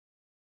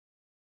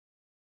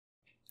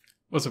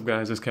What's up,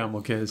 guys? It's Cal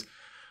Marquez.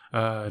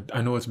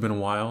 I know it's been a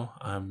while.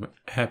 I'm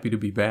happy to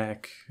be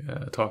back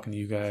talking to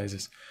you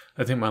guys.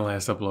 I think my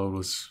last upload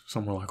was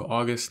somewhere like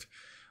August.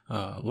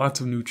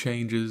 Lots of new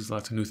changes,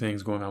 lots of new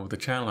things going on with the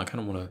channel. I kind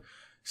of want to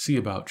see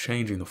about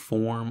changing the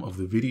form of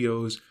the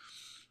videos.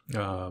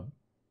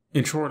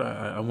 In short,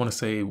 I want to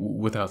say,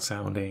 without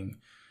sounding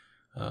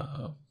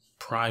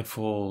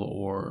prideful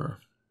or,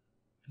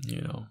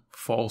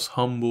 false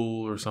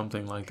humble or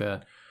something like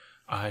that,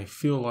 I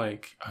feel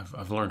like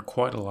I've learned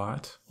quite a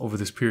lot over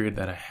this period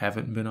that I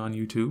haven't been on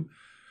YouTube,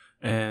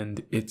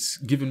 and it's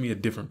given me a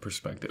different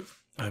perspective.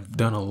 I've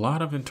done a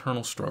lot of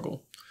internal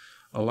struggle,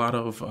 a lot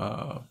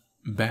of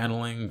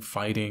battling,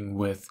 fighting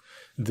with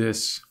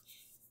this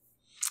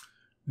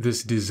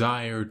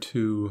desire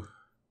to,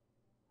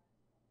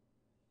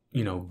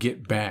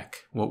 get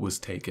back what was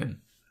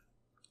taken.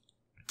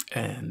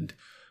 And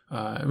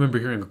I remember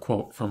hearing a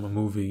quote from a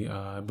movie,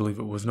 I believe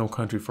it was No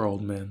Country for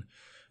Old Men.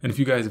 And if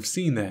you guys have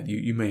seen that,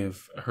 you may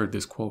have heard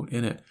this quote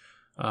in it.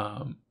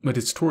 But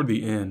it's toward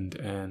the end,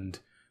 and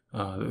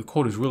the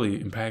quote is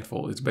really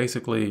impactful. It's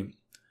basically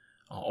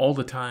all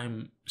the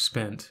time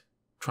spent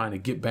trying to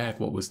get back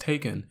what was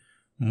taken,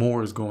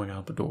 more is going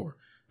out the door.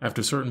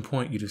 After a certain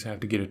point, you just have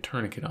to get a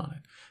tourniquet on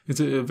it. It's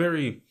a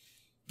very,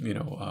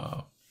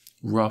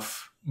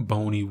 rough,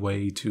 bony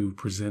way to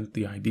present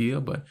the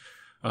idea, but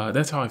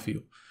that's how I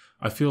feel.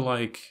 I feel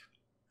like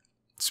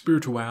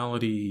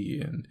spirituality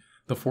and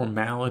the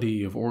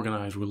formality of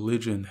organized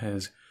religion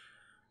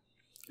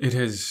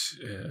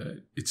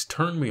it's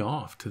turned me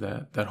off to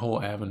that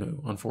whole avenue,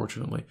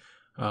 unfortunately,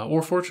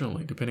 or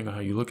fortunately, depending on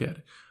how you look at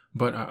it.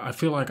 But I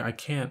feel like I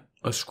can't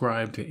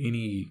ascribe to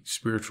any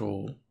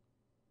spiritual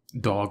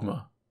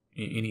dogma,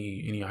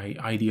 any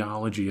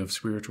ideology of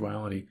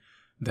spirituality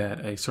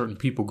that a certain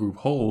people group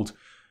holds,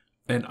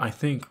 and I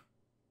think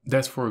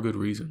that's for a good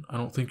reason. I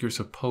don't think you're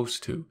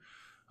supposed to.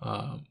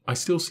 I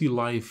still see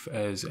life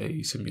as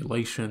a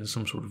simulation,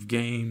 some sort of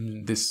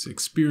game, this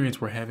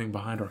experience we're having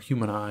behind our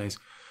human eyes.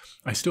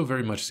 I still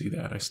very much see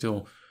that. I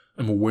still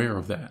am aware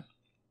of that.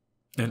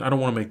 And I don't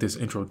want to make this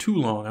intro too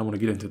long. I want to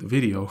get into the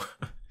video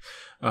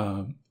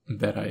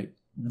that I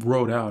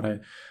wrote out.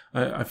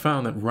 I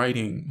found that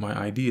writing my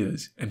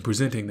ideas and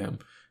presenting them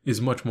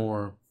is much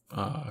more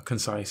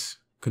concise,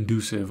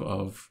 conducive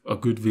of a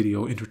good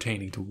video,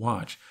 entertaining to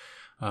watch.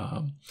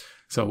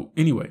 So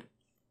anyway,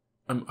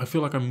 I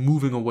feel like I'm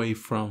moving away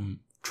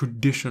from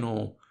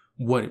traditional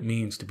what it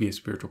means to be a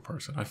spiritual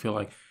person. I feel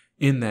like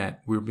in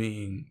that we're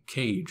being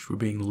caged, we're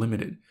being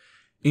limited.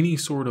 Any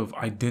sort of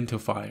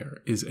identifier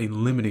is a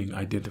limiting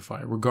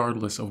identifier,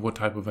 regardless of what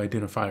type of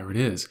identifier it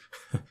is.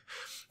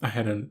 I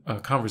had a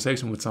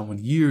conversation with someone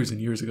years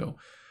and years ago,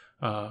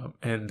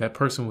 and that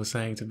person was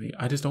saying to me,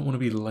 I just don't want to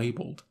be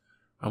labeled.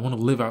 I want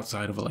to live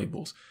outside of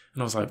labels.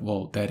 And I was like,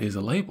 well, that is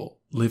a label,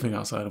 living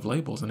outside of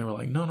labels. And they were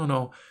like,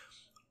 no.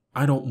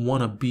 I don't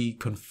want to be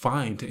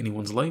confined to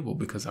anyone's label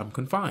because I'm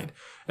confined.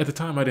 At the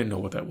time, I didn't know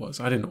what that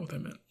was. I didn't know what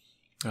that meant.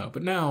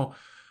 But now,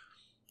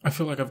 I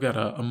feel like I've got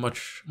a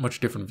much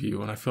different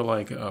view. And I feel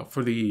like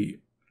for the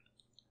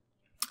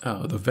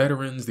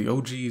veterans, the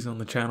OGs on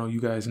the channel,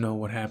 you guys know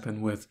what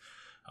happened with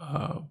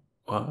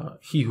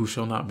He Who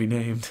Shall Not Be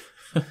Named.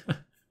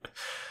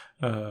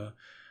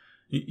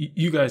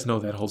 You guys know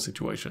that whole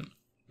situation.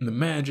 And the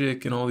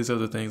magic and all these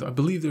other things. I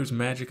believe there's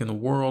magic in the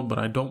world, but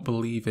I don't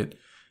believe it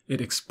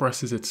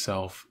expresses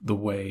itself the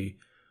way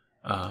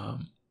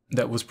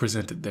that was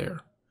presented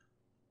there.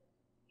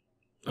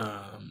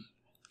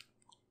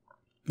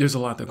 There's a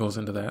lot that goes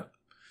into that.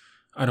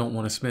 I don't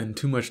want to spend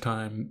too much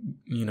time,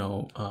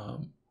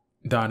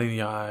 dotting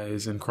the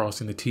I's and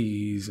crossing the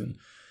T's and,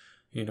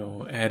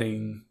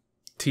 adding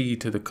tea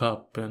to the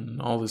cup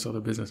and all this other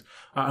business.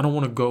 I don't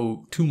want to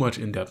go too much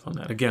in depth on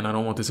that. Again, I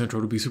don't want this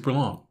intro to be super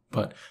long,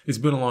 but it's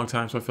been a long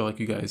time, so I feel like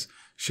you guys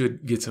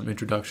should get some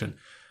introduction.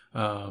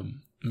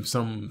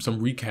 Some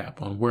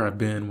recap on where I've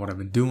been, what I've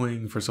been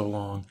doing for so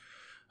long.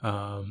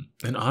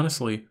 And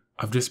honestly,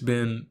 I've just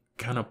been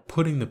kind of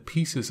putting the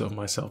pieces of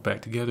myself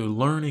back together,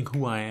 learning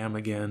who I am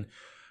again,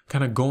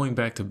 kind of going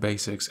back to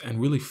basics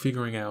and really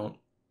figuring out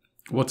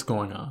what's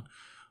going on.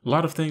 A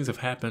lot of things have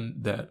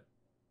happened that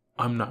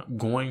I'm not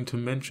going to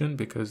mention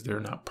because they're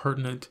not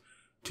pertinent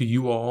to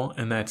you all.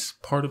 And that's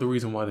part of the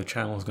reason why the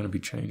channel is going to be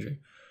changing.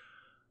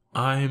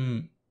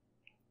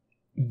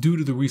 Due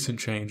to the recent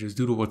changes,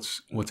 due to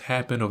what's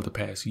happened over the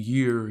past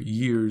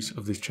years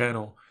of this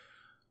channel,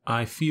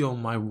 I feel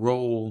my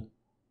role,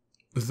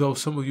 though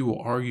some of you will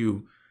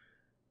argue,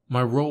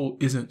 my role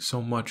isn't so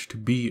much to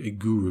be a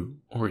guru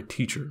or a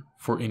teacher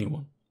for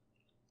anyone.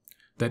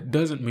 That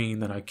doesn't mean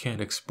that I can't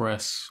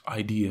express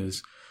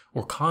ideas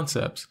or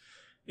concepts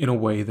in a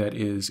way that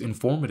is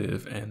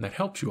informative and that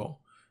helps you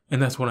all. And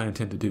that's what I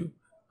intend to do.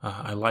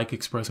 I like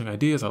expressing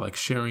ideas. I like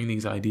sharing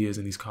these ideas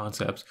and these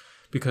concepts,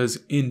 because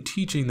in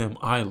teaching them,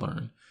 I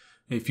learn.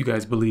 If you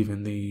guys believe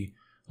in the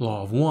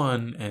law of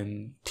one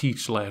and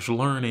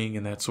teach/learning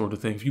and that sort of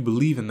thing, if you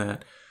believe in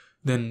that,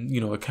 then,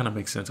 it kind of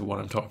makes sense of what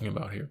I'm talking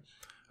about here.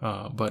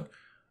 But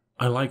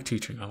I like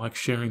teaching. I like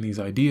sharing these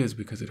ideas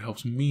because it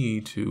helps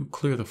me to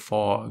clear the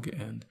fog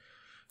and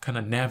kind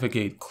of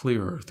navigate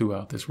clearer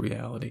throughout this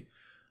reality.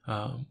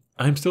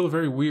 I'm still a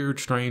very weird,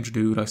 strange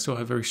dude. I still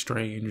have very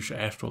strange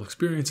astral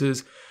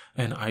experiences.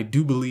 And I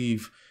do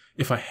believe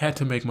if I had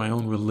to make my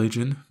own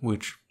religion,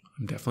 which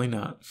I'm definitely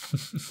not,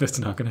 that's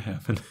not going to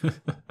happen.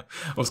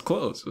 I was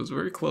close. I was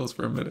very close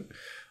for a minute.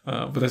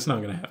 But that's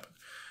not going to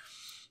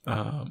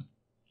happen.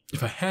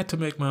 If I had to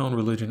make my own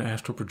religion,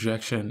 astral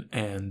projection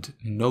and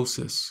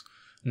gnosis,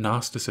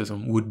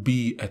 Gnosticism, would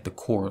be at the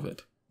core of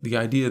it. The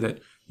idea that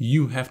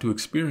you have to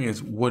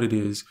experience what it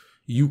is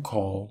you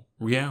call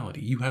reality.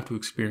 You have to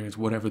experience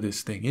whatever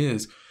this thing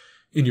is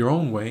in your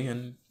own way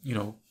and,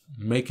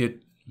 make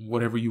it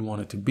whatever you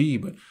want it to be.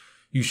 But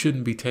you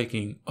shouldn't be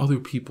taking other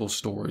people's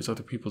stories,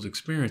 other people's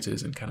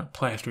experiences, and kind of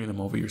plastering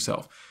them over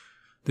yourself.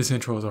 This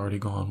intro has already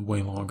gone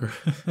way longer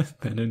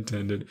than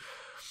intended.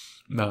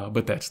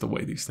 But that's the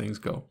way these things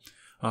go.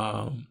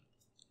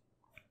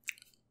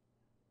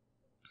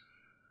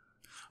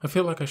 I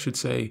feel like I should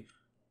say,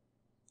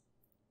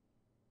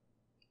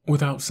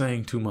 without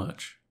saying too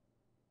much,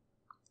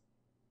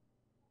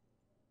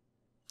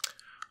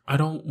 I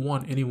don't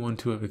want anyone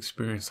to have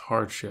experienced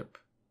hardship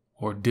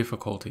or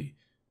difficulty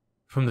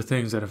from the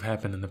things that have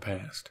happened in the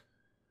past.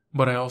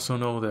 But I also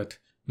know that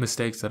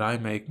mistakes that I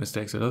make,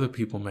 mistakes that other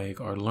people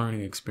make, are learning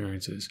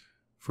experiences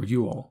for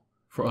you all,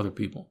 for other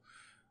people,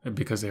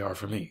 because they are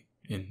for me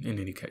in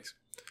any case.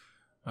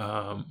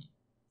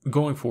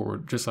 Going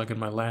forward, just like in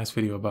my last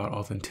video about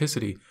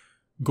authenticity,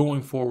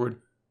 going forward,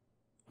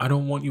 I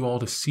don't want you all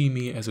to see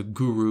me as a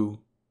guru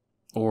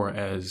or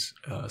as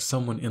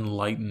someone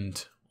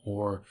enlightened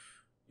or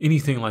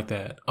anything like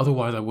that.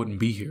 Otherwise, I wouldn't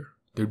be here.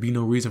 There'd be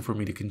no reason for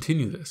me to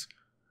continue this.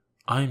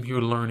 I'm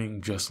here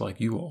learning just like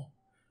you all.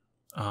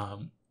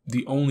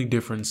 The only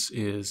difference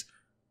is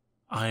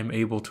I'm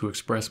able to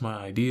express my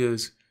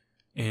ideas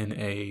in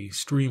a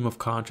stream of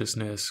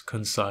consciousness,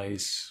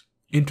 concise,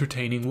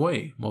 entertaining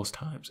way most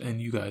times.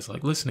 And you guys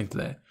like listening to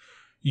that.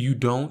 You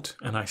don't,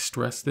 and I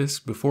stress this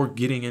before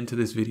getting into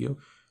this video,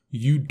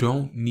 you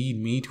don't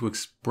need me to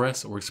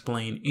express or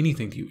explain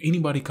anything to you.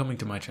 Anybody coming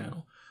to my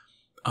channel.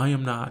 I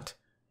am not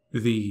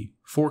the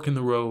fork in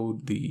the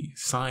road, the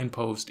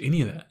signpost,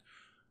 any of that.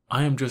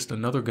 I am just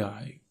another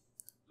guy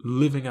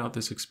living out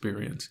this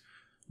experience,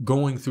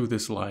 going through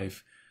this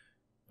life,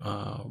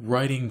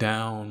 writing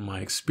down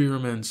my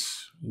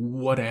experiments,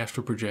 what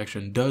astral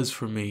projection does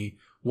for me,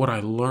 what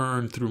I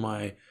learned through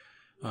my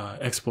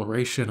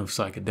exploration of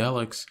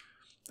psychedelics.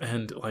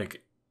 And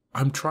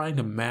I'm trying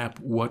to map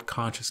what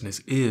consciousness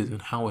is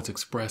and how it's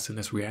expressed in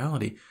this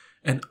reality.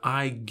 And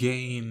I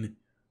gain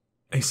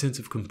a sense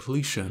of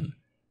completion,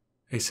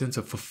 a sense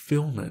of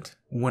fulfillment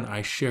when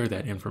I share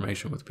that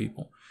information with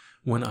people.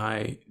 When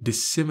I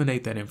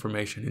disseminate that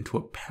information into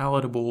a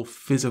palatable,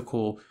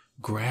 physical,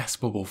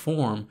 graspable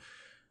form,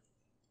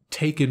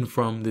 taken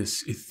from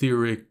this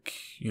etheric,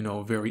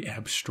 very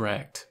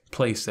abstract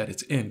place that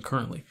it's in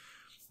currently.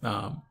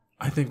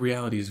 I think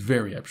reality is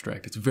very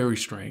abstract. It's very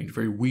strange,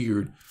 very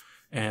weird.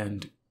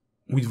 And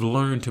we've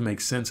learned to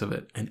make sense of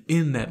it. And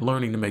in that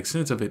learning to make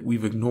sense of it,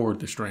 we've ignored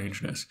the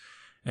strangeness.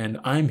 And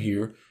I'm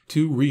here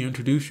to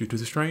reintroduce you to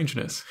the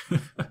strangeness.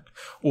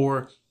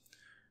 Or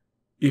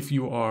if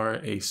you are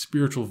a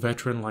spiritual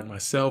veteran like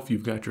myself,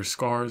 you've got your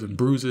scars and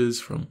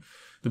bruises from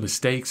the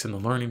mistakes and the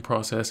learning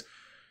process.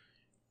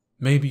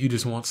 Maybe you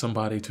just want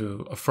somebody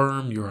to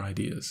affirm your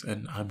ideas,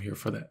 and I'm here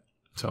for that.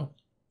 So,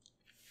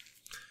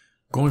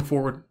 going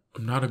forward,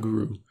 I'm not a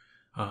guru.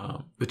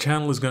 The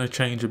channel is going to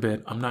change a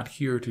bit. I'm not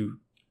here to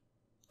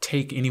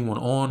take anyone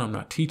on. I'm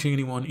not teaching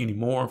anyone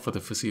anymore for the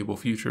foreseeable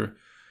future.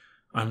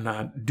 I'm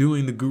not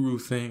doing the guru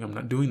thing. I'm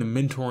not doing the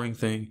mentoring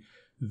thing.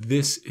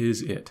 This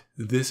is it.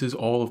 This is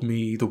all of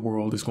me the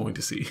world is going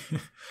to see.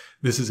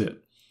 This is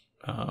it.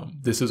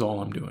 This is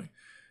all I'm doing.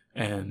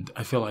 And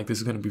I feel like this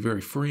is going to be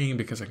very freeing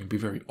because I can be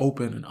very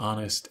open and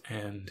honest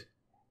and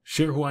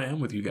share who I am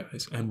with you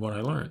guys and what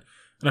I learned.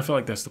 And I feel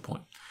like that's the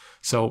point.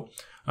 So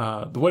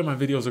the way my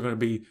videos are going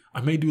to be,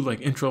 I may do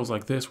intros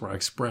like this where I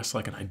express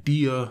an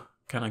idea,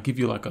 kind of give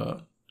you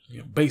a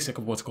basic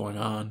of what's going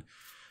on.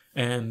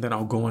 And then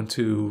I'll go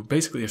into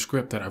basically a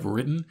script that I've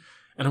written.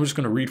 And I'm just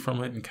going to read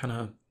from it and kind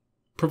of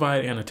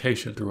provide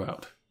annotation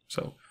throughout.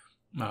 So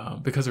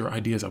because there are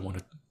ideas I want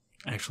to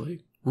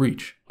actually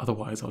reach.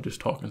 Otherwise, I'll just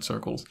talk in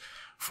circles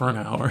for an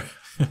hour.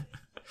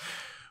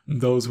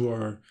 Those who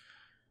are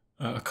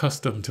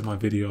accustomed to my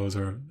videos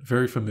are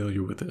very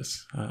familiar with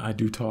this. I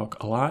do talk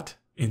a lot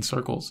in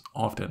circles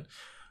often,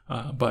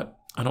 but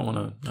I don't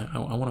want to. I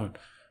want to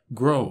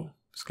grow,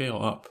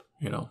 scale up.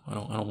 I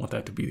don't want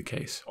that to be the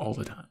case all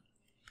the time.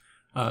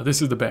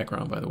 This is the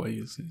background, by the way,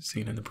 you've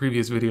seen in the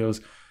previous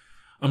videos.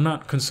 I'm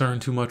not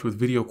concerned too much with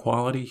video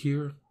quality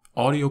here.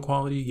 Audio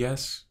quality,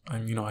 yes. I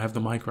have the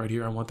mic right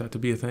here. I want that to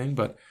be a thing,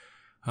 but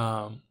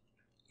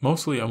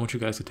mostly I want you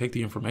guys to take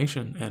the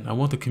information and I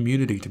want the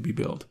community to be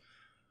built.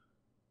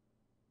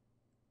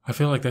 I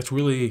feel like that's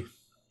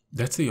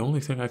the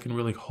only thing I can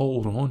really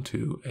hold on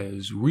to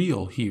as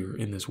real here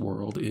in this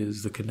world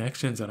is the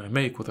connections that I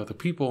make with other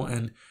people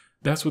and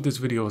That's what this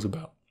video is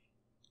about.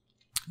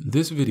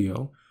 This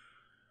video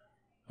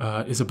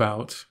is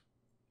about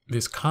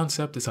this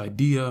concept, this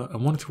idea. I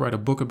wanted to write a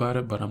book about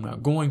it, but I'm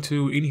not going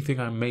to. Anything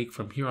I make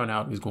from here on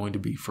out is going to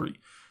be free.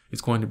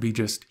 It's going to be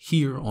just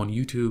here on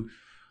YouTube.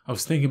 I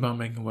was thinking about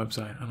making a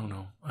website. I don't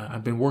know.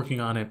 I've been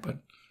working on it, but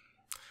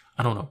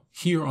I don't know.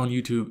 Here on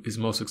YouTube is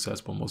most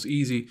accessible, most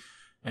easy,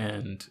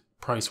 and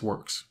price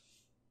works.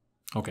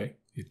 Okay,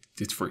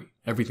 it's free.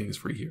 Everything is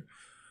free here.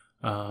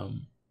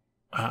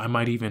 I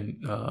might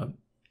even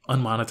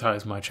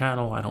unmonetize my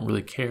channel. I don't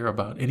really care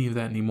about any of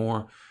that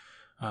anymore.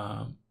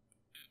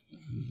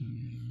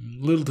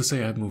 Little to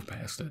say I've moved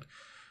past it.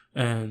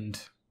 And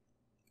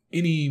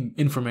any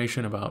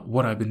information about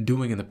what I've been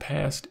doing in the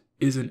past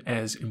isn't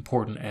as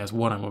important as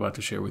what I'm about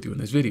to share with you in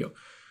this video.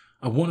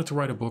 I wanted to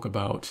write a book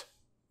about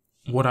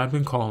what I've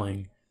been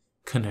calling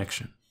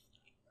connection.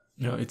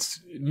 Now, it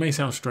may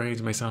sound strange,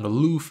 it may sound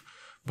aloof,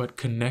 but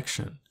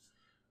connection,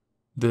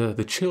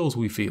 the chills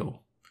we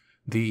feel,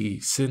 the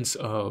sense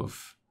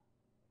of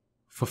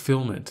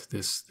fulfillment,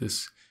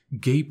 this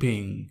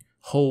gaping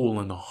hole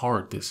in the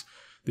heart,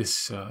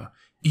 this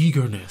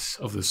eagerness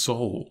of the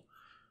soul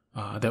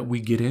that we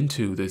get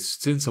into, this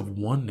sense of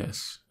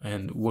oneness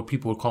and what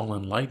people would call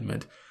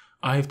enlightenment,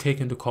 I've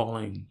taken to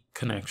calling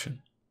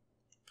connection.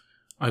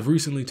 I've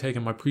recently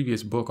taken my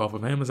previous book off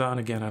of Amazon.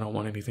 Again, I don't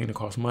want anything to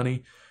cost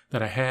money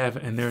that I have,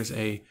 and there's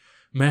a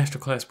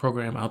masterclass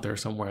program out there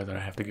somewhere that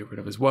I have to get rid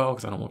of as well,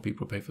 because I don't want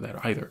people to pay for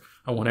that either.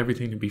 I want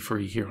everything to be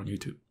free here on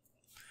YouTube.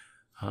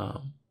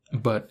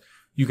 But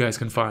you guys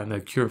can find the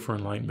Cure for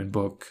Enlightenment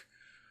book.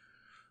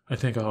 I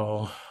think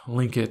I'll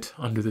link it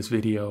under this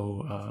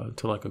video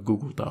to like a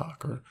Google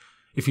Doc, or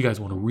if you guys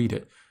want to read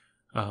it.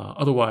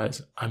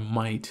 Otherwise, I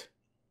might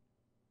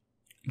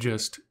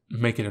just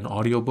make it an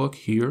audiobook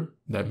here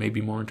that may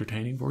be more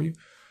entertaining for you.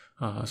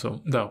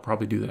 So I'll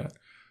probably do that.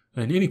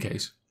 In any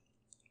case,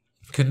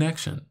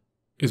 connection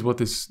is what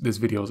this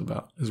video is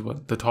about, is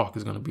what the talk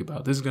is going to be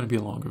about. This is going to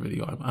be a longer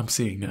video. I'm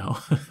seeing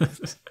now.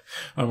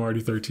 I'm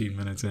already 13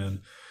 minutes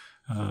in.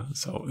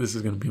 So this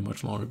is going to be a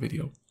much longer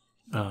video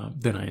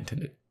than I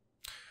intended.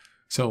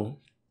 So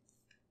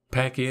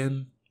pack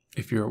in.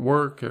 If you're at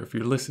work, or if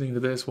you're listening to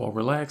this while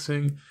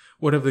relaxing,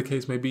 whatever the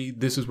case may be,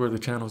 this is where the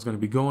channel is going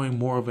to be going.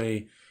 More of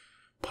a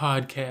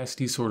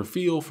podcasty sort of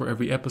feel for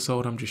every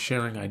episode. I'm just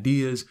sharing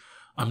ideas.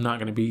 I'm not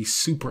going to be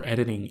super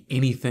editing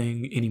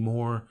anything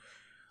anymore.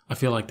 I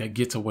feel like that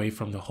gets away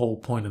from the whole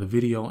point of the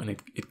video, and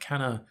it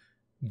kind of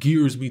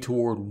gears me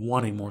toward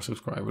wanting more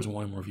subscribers,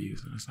 wanting more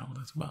views, and that's not what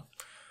that's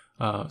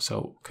about.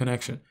 So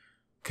connection.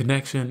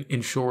 Connection,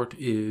 in short,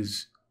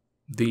 is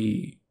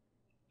the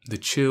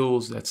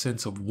chills, that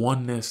sense of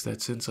oneness,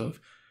 that sense of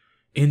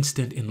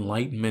instant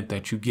enlightenment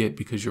that you get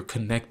because you're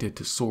connected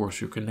to source,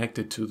 you're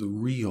connected to the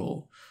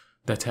real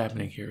that's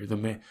happening here.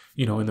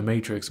 In the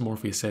Matrix,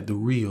 Morpheus said, the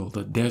real,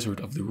 the desert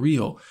of the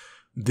real.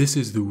 This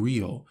is the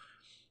real.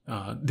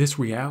 This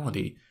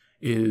reality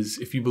is,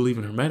 if you believe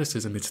in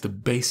Hermeticism, it's the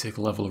basic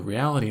level of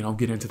reality, and I'll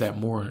get into that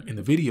more in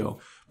the video.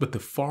 But the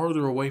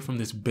farther away from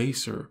this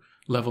baser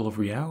level of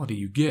reality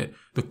you get,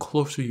 the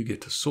closer you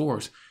get to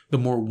source, the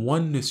more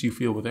oneness you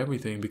feel with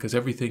everything, because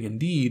everything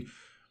indeed,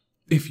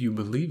 if you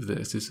believe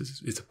this,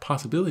 it's a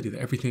possibility that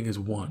everything is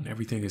one,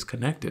 everything is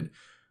connected.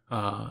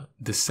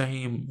 The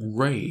same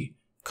ray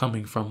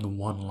coming from the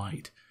one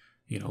light,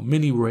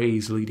 many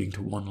rays leading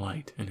to one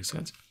light in a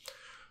sense.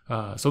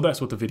 So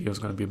that's what the video is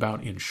going to be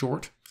about in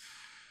short.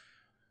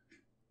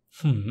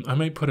 I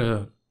may put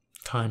a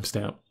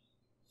timestamp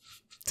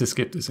to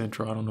skip this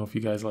intro. I don't know if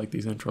you guys like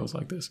these intros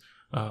like this,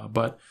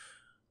 but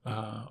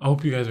I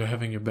hope you guys are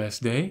having your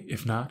best day.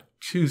 If not,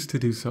 choose to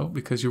do so,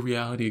 because your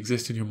reality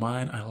exists in your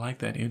mind. I like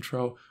that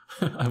intro.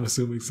 I'm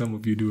assuming some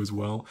of you do as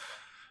well.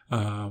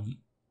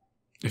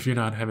 If you're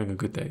not having a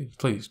good day,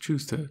 please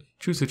choose to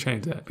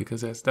change that,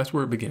 because that's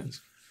where it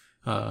begins.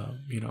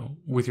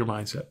 With your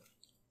mindset.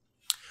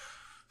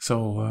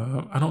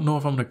 So I don't know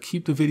if I'm going to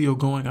keep the video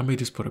going. I may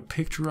just put a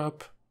picture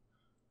up.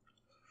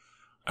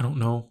 I don't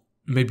know.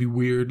 It may be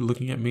weird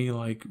looking at me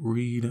like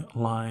read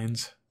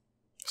lines.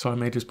 So I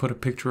may just put a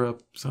picture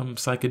up, some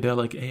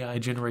psychedelic AI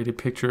generated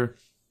picture.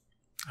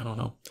 I don't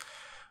know.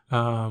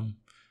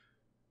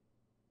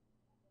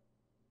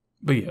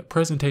 But yeah,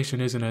 presentation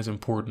isn't as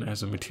important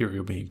as the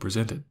material being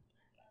presented.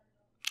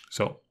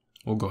 So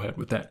we'll go ahead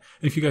with that.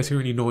 If you guys hear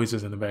any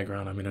noises in the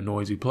background, I'm in a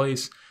noisy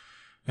place,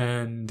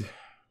 and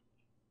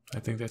I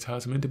think that's how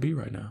it's meant to be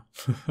right now.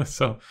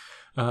 So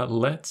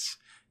let's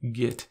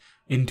get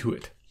into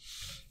it.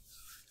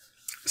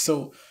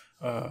 So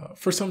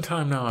for some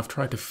time now, I've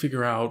tried to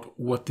figure out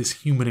what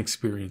this human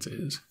experience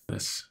is.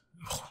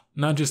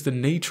 Not just the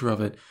nature of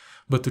it,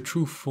 but the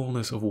true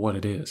fullness of what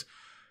it is.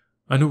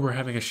 I know we're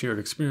having a shared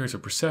experience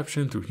of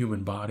perception through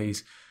human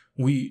bodies.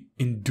 We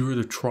endure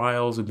the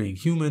trials of being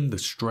human, the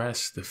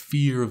stress, the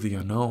fear of the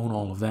unknown,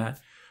 all of that.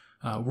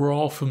 We're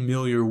all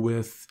familiar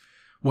with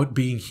what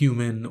being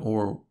human,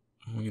 or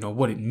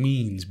what it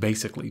means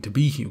basically to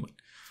be human.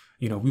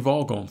 We've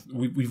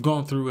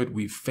gone through it,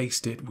 we've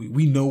faced it,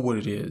 we know what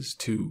it is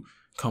to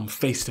come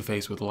face to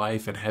face with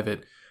life and have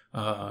it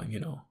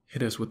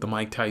hit us with the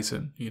Mike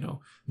Tyson,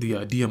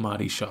 the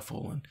Diamante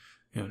shuffle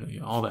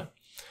and all that.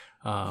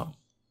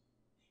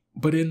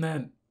 But in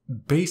that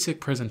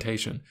basic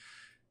presentation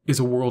is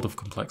a world of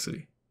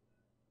complexity.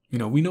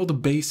 We know the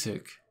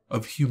basic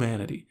of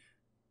humanity,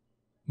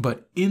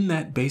 but in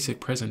that basic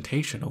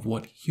presentation of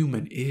what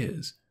human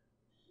is,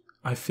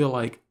 I feel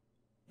like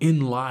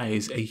in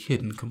lies a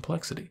hidden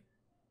complexity.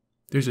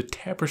 There's a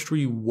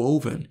tapestry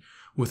woven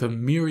with a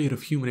myriad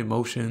of human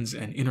emotions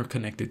and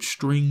interconnected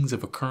strings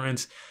of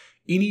occurrence.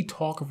 Any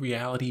talk of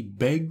reality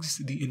begs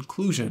the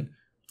inclusion,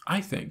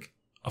 I think,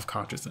 of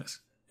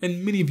consciousness.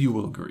 And many of you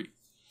will agree.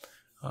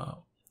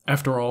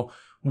 After all,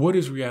 what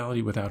is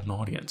reality without an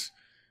audience?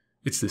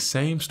 It's the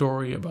same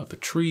story about the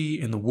tree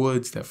in the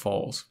woods that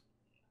falls.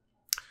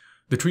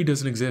 The tree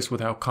doesn't exist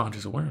without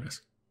conscious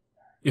awareness.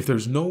 If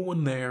there's no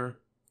one there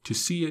to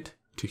see it,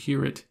 to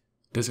hear it,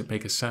 does it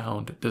make a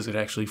sound? Does it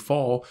actually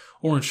fall?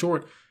 Or in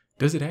short,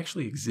 does it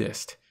actually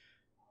exist?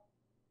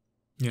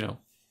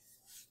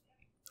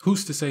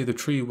 Who's to say the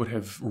tree would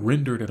have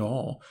rendered at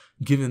all,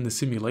 given the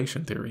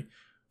simulation theory?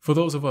 For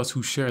those of us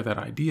who share that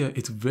idea,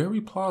 it's very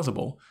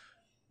plausible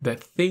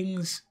that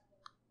things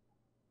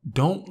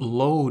don't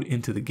load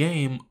into the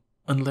game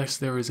unless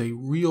there is a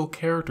real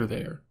character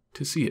there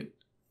to see it.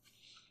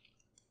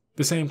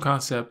 The same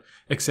concept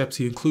accepts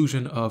the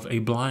inclusion of a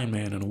blind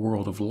man in a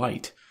world of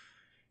light.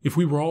 If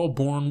we were all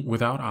born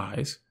without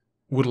eyes,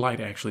 would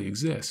light actually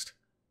exist?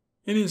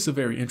 And it's a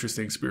very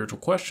interesting spiritual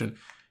question.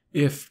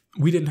 If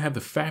we didn't have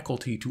the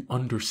faculty to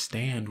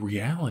understand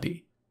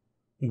reality,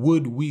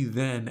 would we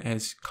then,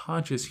 as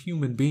conscious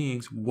human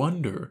beings,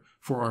 wonder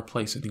for our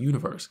place in the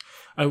universe?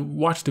 I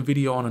watched a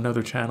video on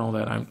another channel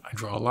that I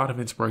draw a lot of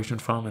inspiration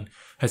from and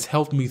has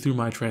helped me through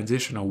my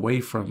transition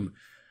away from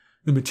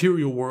the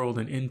material world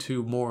and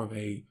into more of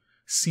a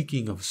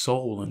seeking of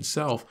soul and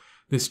self.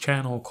 This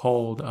channel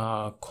called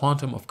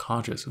Quantum of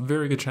Conscious. A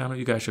very good channel.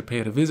 You guys should pay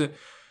it a visit.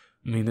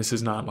 I mean, this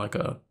is not like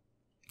a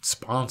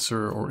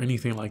sponsor or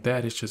anything like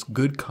that. It's just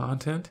good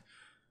content.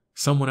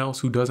 Someone else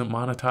who doesn't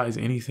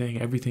monetize anything.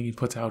 Everything he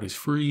puts out is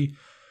free.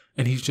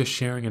 And he's just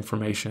sharing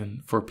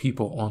information for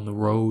people on the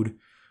road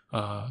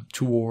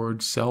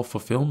towards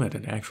self-fulfillment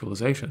and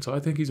actualization. So I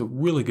think he's a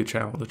really good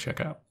channel to check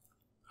out.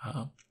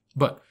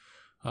 But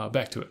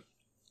back to it.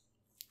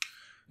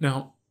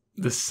 Now,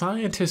 the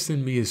scientist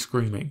in me is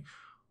screaming,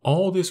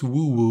 all this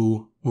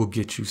woo-woo will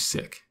get you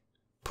sick.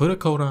 Put a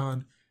coat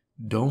on.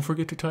 Don't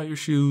forget to tie your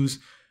shoes.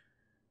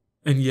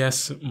 And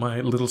yes,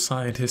 my little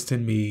scientist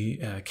in me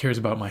cares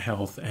about my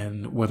health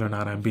and whether or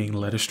not I'm being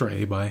led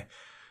astray by,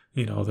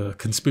 the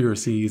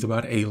conspiracies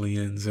about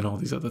aliens and all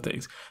these other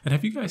things. And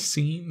have you guys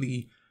seen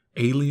the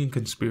alien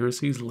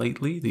conspiracies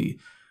lately?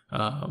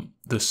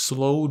 The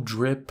slow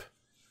drip,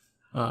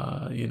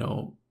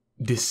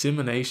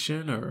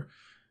 dissemination or,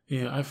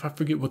 I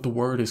forget what the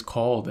word is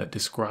called that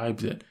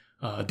describes it.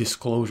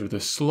 Disclosure, the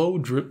slow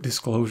drip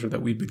disclosure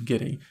that we've been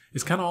getting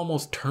is kind of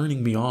almost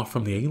turning me off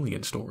from the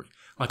alien story.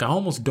 Like I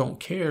almost don't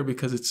care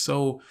because it's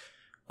so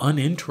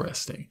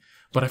uninteresting,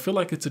 but I feel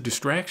like it's a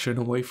distraction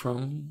away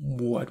from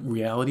what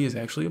reality is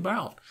actually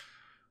about.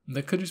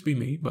 That could just be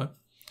me, but,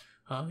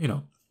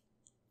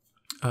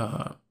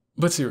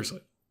 but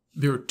seriously,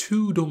 there are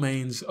two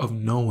domains of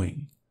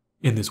knowing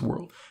in this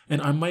world.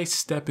 And I might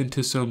step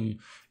into some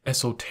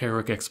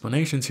esoteric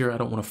explanations here. I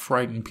don't want to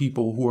frighten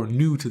people who are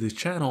new to this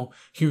channel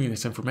hearing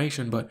this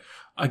information. But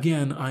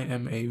again, I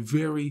am a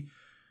very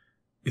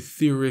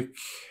etheric,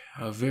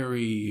 a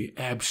very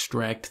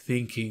abstract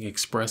thinking,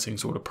 expressing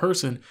sort of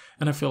person.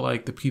 And I feel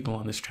like the people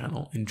on this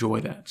channel enjoy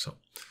that. So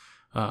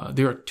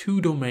there are two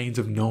domains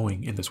of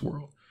knowing in this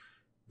world.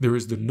 There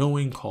is the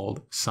knowing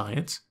called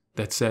science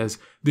that says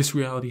this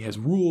reality has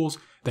rules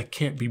that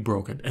can't be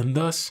broken and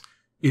thus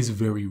is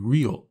very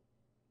real.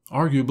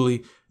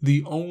 Arguably,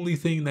 the only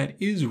thing that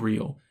is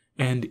real,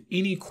 and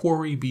any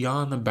query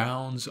beyond the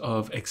bounds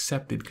of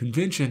accepted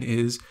convention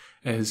is,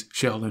 as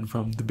Sheldon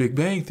from The Big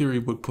Bang Theory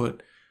would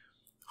put,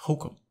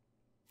 hokum.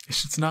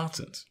 It's just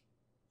nonsense.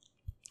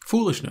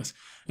 Foolishness,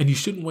 and you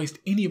shouldn't waste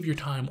any of your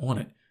time on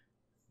it.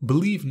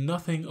 Believe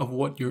nothing of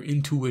what your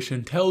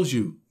intuition tells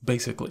you,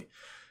 basically.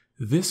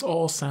 This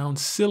all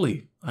sounds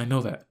silly, I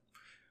know that.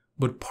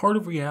 But part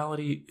of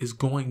reality is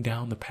going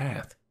down the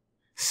path,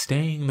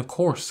 staying the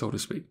course, so to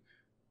speak.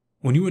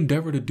 When you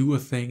endeavor to do a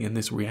thing in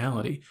this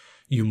reality,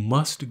 you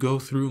must go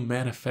through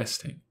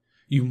manifesting.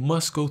 You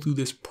must go through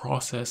this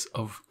process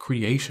of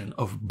creation,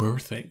 of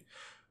birthing.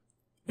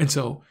 And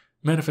so,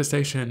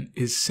 manifestation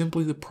is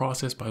simply the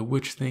process by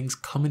which things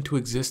come into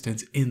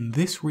existence in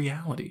this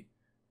reality.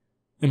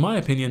 In my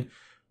opinion,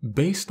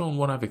 based on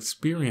what I've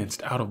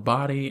experienced out of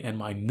body and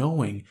my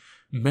knowing,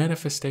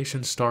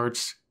 manifestation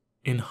starts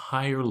in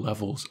higher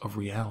levels of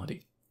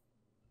reality.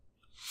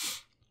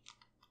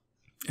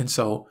 And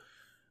so,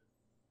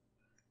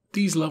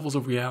 these levels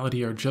of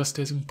reality are just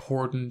as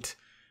important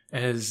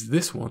as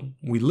this one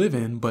we live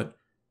in, but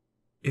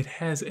it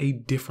has a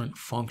different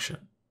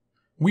function.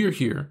 We are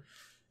here,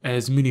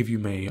 as many of you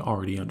may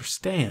already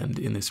understand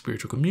in this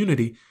spiritual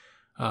community,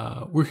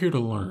 we're here to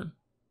learn.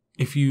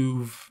 If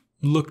you've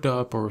looked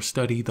up or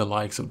studied the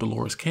likes of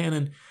Dolores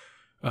Cannon,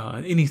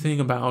 anything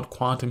about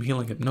quantum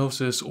healing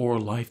hypnosis or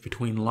life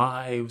between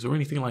lives or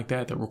anything like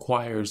that that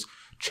requires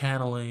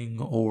channeling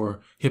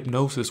or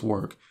hypnosis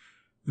work,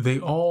 they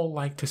all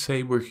like to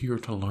say we're here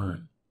to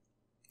learn.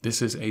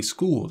 This is a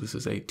school. This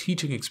is a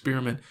teaching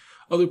experiment.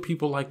 Other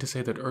people like to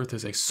say that Earth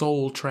is a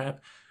soul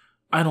trap.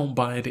 I don't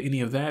buy into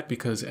any of that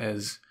because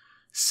as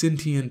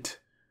sentient,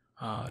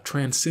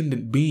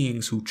 transcendent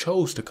beings who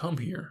chose to come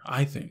here,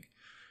 I think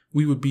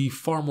we would be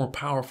far more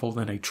powerful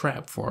than a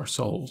trap for our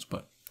souls.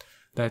 But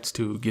that's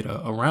to get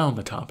around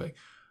the topic.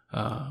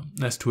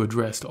 That's to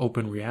address the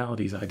open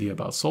realities idea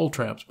about soul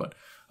traps, but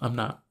I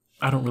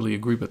don't really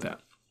agree with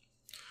that.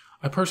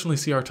 I personally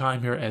see our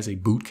time here as a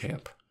boot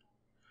camp.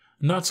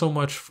 Not so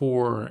much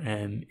for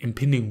an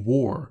impending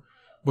war,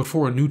 but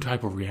for a new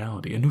type of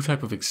reality, a new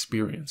type of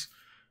experience.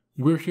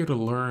 We're here to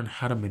learn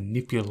how to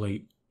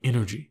manipulate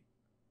energy.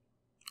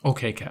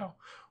 Okay, Cal,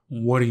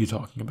 what are you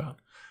talking about?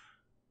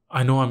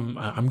 I know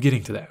I'm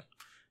getting to that.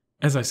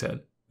 As I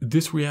said,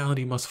 this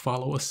reality must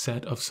follow a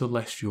set of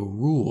celestial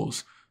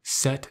rules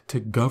set to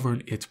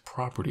govern its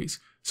properties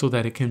so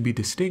that it can be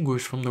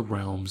distinguished from the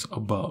realms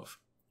above.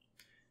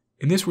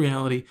 In this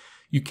reality,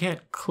 you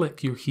can't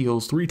click your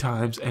heels 3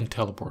 times and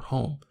teleport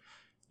home.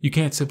 You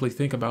can't simply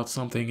think about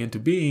something into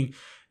being,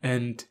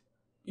 and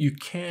you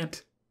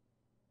can't,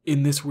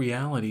 in this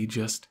reality,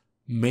 just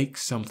make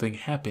something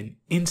happen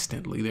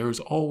instantly. There is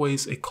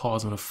always a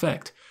cause and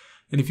effect.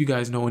 And if you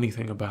guys know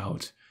anything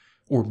about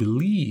or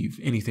believe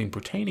anything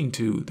pertaining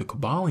to the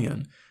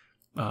Kybalion,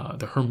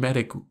 the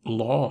Hermetic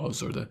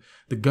laws or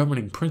the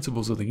governing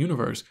principles of the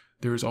universe,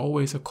 there is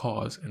always a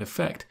cause and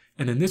effect.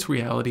 And in this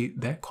reality,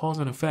 that cause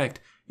and effect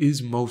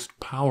is most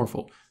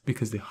powerful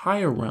because the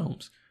higher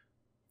realms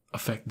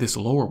affect this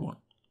lower one,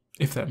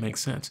 if that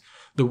makes sense.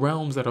 The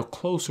realms that are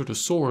closer to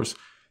source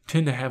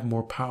tend to have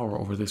more power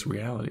over this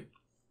reality.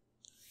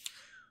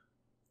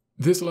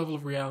 This level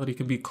of reality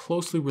can be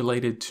closely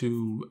related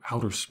to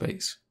outer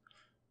space.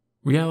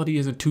 Reality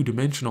isn't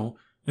two-dimensional,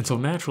 and so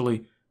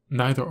naturally,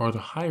 neither are the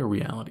higher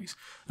realities.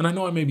 And I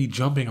know I may be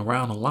jumping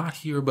around a lot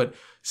here, but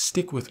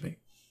stick with me.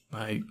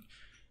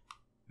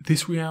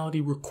 This reality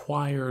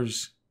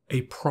requires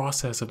a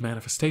process of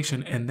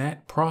manifestation, and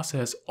that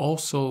process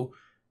also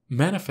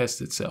manifests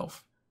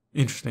itself,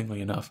 interestingly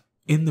enough,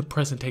 in the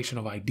presentation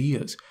of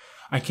ideas.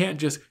 I can't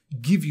just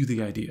give you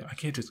the idea. I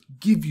can't just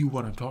give you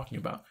what I'm talking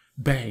about.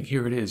 Bang,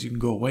 here it is. You can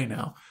go away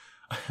now.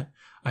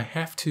 I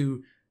have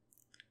to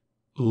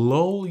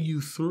lull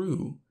you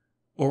through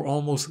or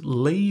almost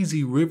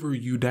lazy river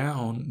you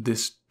down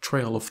this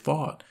trail of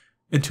thought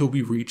until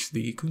we reach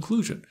the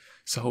conclusion.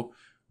 So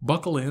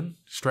buckle in,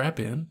 strap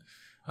in.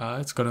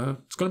 It's gonna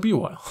be a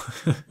while.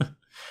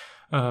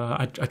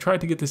 I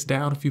tried to get this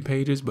down a few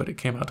pages, but it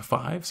came out to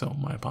 5, so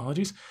my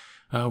apologies.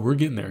 We're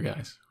getting there,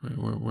 guys.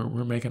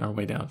 We're making our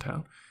way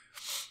downtown.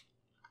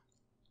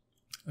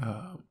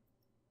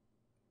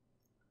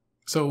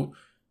 So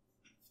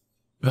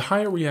the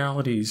higher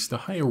realities, the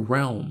higher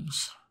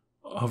realms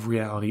of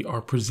reality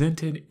are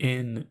presented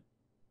in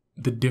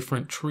the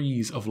different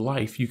trees of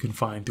life you can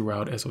find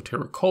throughout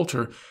esoteric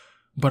culture,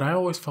 but I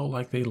always felt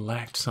like they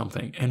lacked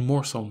something, and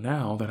more so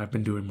now that I've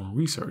been doing more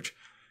research.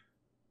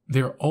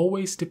 They're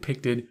always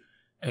depicted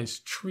as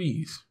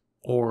trees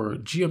or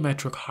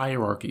geometric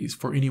hierarchies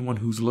for anyone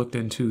who's looked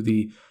into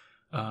the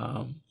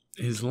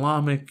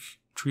Islamic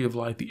tree of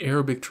life, the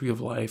Arabic tree of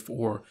life,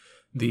 or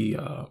the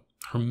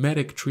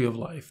Hermetic tree of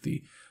life,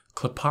 the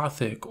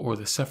Klepothic or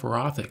the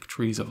Sephirothic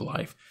trees of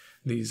life,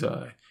 these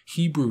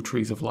Hebrew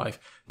trees of life.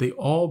 They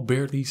all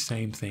bear these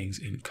same things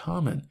in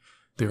common.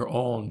 They're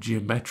all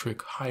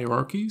geometric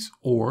hierarchies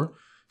or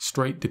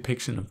straight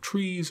depiction of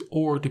trees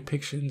or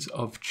depictions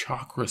of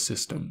chakra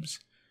systems.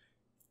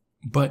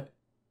 But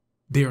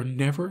they are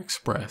never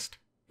expressed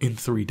in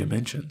 3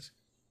 dimensions,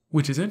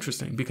 which is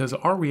interesting because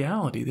our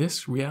reality,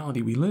 this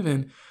reality we live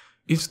in,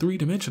 is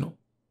 3-dimensional.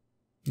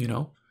 You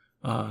know,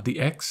 the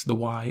X, the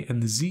Y,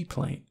 and the Z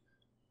plane.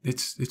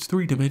 It's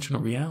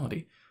 3-dimensional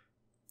reality.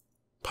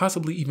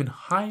 Possibly even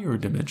higher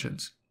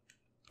dimensions.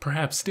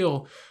 Perhaps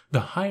still, the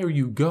higher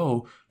you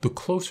go, the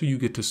closer you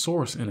get to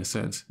source, in a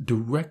sense,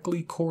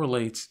 directly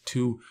correlates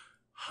to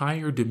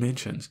higher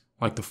dimensions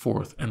like the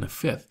 4th and the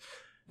 5th.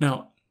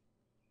 Now,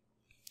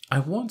 I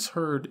once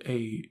heard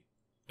a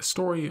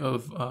story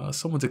of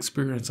someone's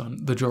experience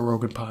on the Joe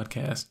Rogan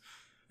podcast,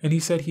 and he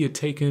said he had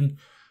taken,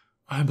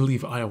 I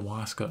believe,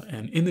 ayahuasca,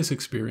 and in this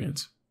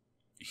experience,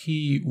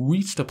 he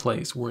reached a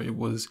place where it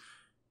was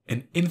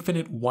an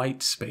infinite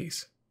white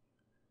space.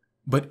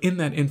 But in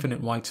that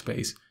infinite white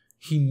space,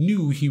 he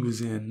knew he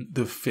was in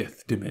the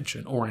 5th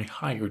dimension or a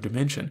higher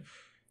dimension.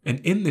 And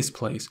in this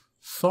place,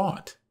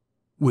 thought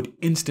would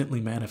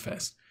instantly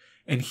manifest.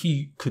 And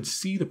he could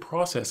see the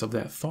process of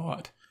that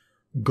thought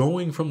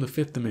going from the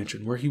 5th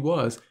dimension where he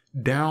was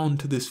down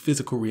to this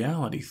physical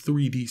reality,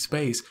 3D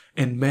space,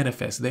 and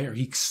manifest there.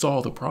 He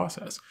saw the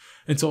process.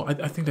 And so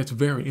I think that's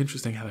very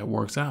interesting how that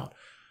works out.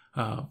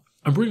 I'm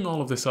bringing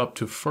all of this up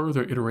to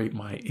further iterate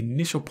my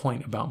initial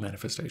point about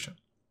manifestation.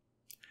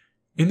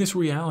 In this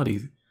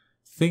reality,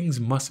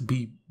 things must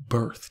be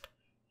birthed.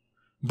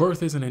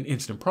 Birth isn't an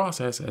instant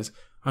process, as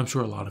I'm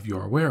sure a lot of you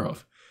are aware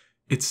of.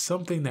 It's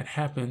something that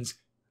happens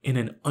in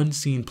an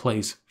unseen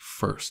place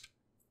first.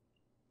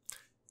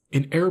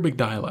 In Arabic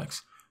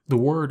dialects, the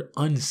word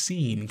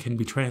unseen can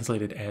be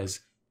translated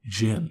as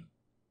jinn.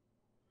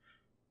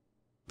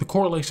 The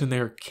correlation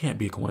there can't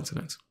be a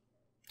coincidence.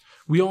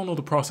 We all know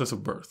the process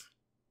of birth.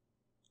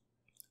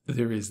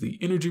 There is the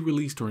energy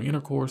released during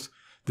intercourse,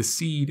 the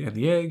seed and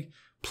the egg.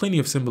 Plenty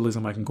of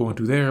symbolism I can go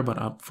into there,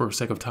 but for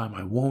sake of time,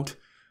 I won't.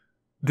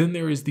 Then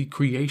there is the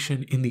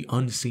creation in the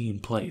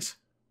unseen place.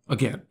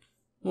 Again,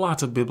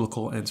 lots of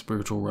biblical and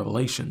spiritual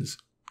revelations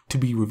to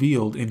be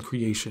revealed in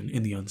creation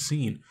in the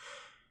unseen.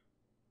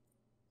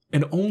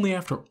 And only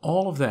after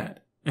all of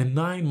that and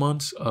 9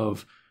 months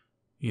of,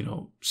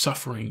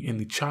 suffering in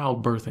the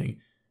childbirthing,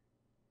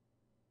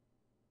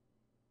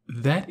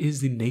 that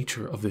is the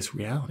nature of this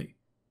reality.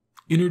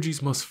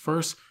 Energies must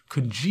first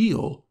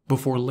congeal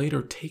before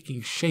later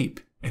taking shape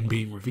and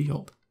being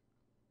revealed.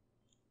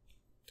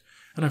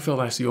 And I feel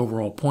that's the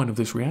overall point of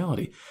this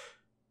reality.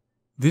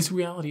 This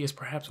reality is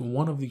perhaps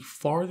one of the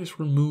farthest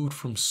removed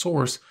from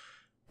source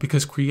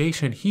because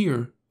creation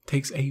here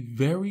takes a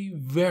very,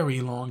 very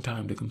long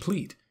time to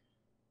complete.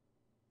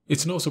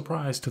 It's no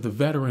surprise to the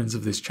veterans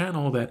of this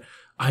channel that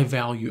I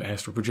value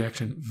astral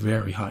projection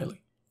very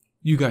highly.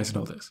 You guys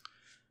know this.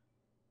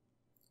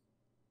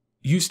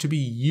 Used to be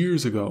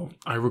years ago,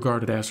 I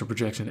regarded astral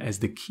projection as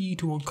the key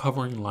to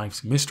uncovering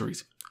life's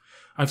mysteries.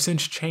 I've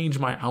since changed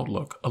my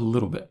outlook a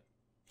little bit.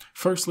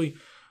 Firstly,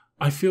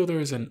 I feel there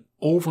is an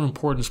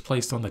overimportance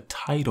placed on the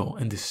title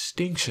and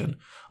distinction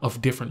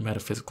of different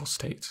metaphysical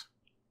states.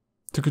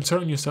 To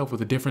concern yourself with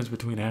the difference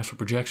between astral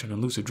projection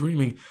and lucid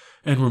dreaming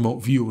and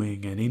remote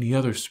viewing and any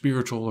other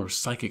spiritual or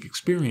psychic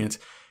experience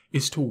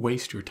is to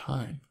waste your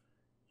time.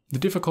 The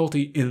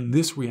difficulty in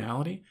this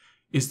reality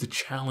is the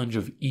challenge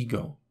of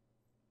ego,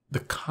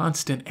 the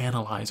constant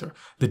analyzer,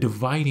 the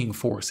dividing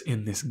force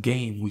in this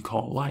game we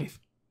call life.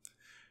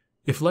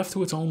 If left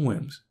to its own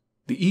whims,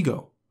 the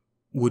ego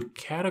would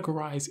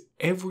categorize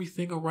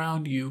everything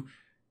around you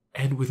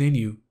and within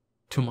you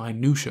to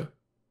minutia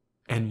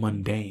and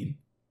mundane.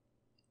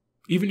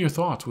 Even your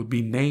thoughts would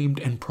be named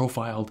and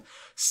profiled,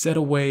 set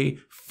away,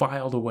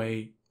 filed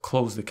away,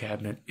 close the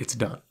cabinet, it's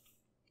done.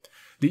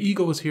 The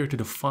ego is here to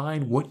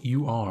define what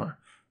you are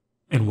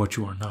and what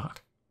you are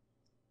not.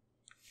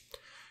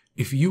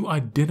 If you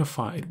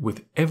identified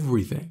with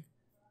everything,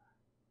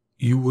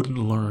 you wouldn't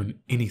learn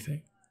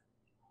anything.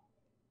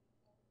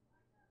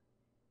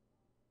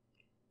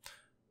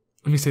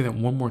 Let me say that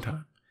one more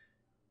time.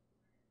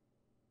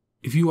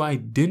 If you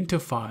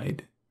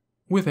identified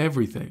with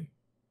everything,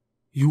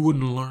 you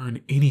wouldn't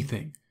learn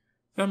anything.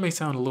 That may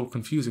sound a little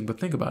confusing, but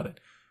think about it.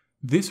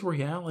 This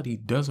reality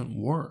doesn't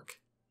work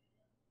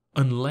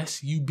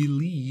unless you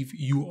believe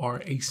you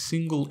are a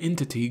single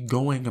entity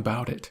going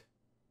about it.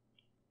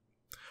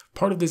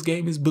 Part of this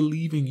game is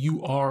believing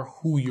you are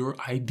who your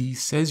ID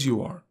says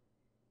you are.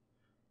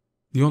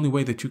 The only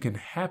way that you can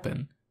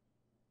happen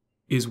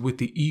is with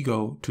the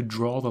ego to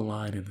draw the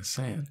line in the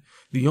sand.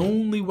 The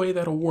only way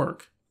that'll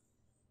work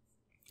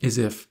is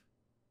if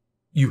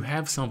you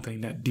have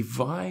something that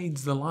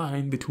divides the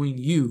line between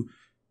you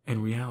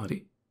and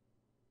reality.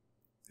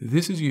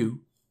 This is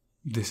you,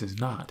 this is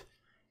not.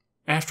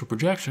 Astral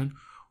projection,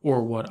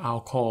 or what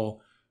I'll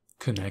call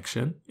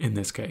connection in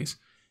this case,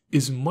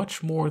 is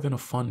much more than a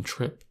fun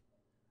trip.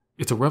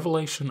 It's a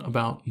revelation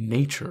about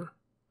nature,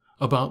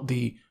 about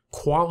the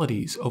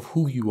qualities of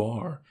who you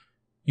are.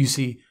 You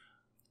see,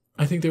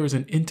 I think there is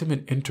an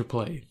intimate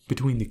interplay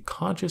between the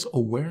conscious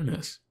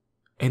awareness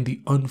and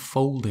the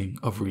unfolding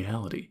of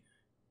reality.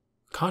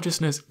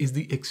 Consciousness is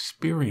the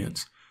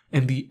experience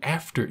and the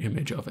after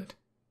image of it.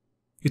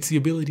 It's the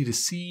ability to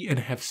see and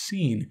have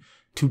seen,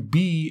 to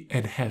be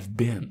and have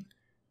been.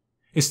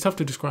 It's tough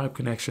to describe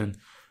connection.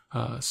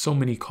 So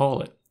many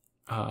call it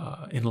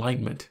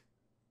enlightenment,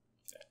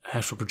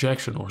 astral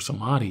projection, or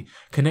samadhi.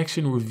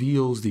 Connection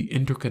reveals the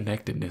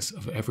interconnectedness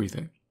of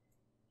everything.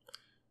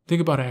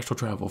 Think about astral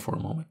travel for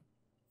a moment.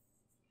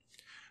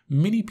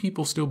 Many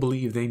people still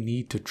believe they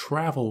need to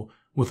travel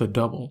with a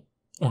double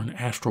or an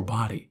astral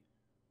body.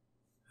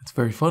 It's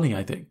very funny,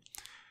 I think.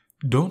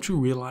 Don't you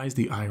realize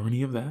the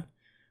irony of that?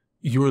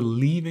 You're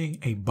leaving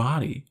a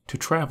body to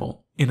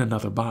travel in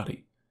another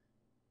body.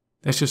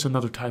 That's just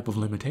another type of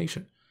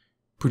limitation.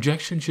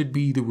 Projection should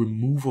be the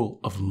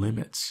removal of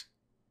limits.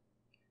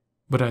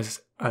 But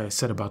as I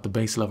said about the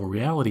base level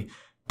reality,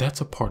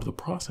 that's a part of the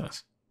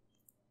process.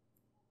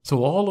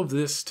 So all of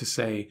this to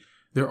say,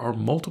 there are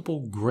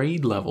multiple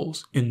grade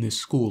levels in this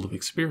school of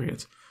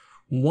experience.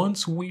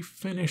 Once we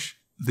finish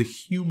the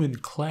human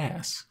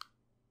class,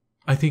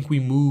 I think we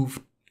move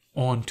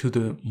on to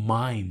the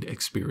mind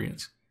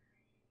experience,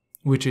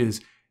 which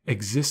is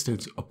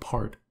existence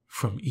apart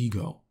from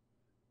ego.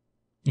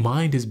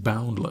 Mind is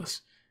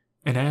boundless,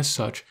 and as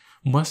such,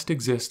 must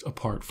exist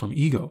apart from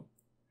ego.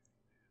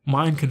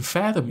 Mind can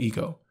fathom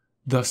ego,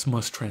 thus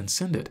must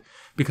transcend it,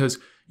 because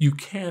you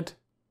can't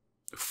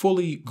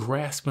fully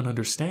grasp and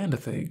understand a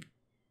thing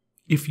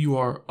if you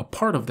are a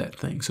part of that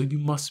thing. So you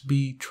must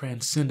be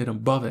transcendent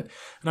above it.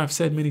 And I've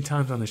said many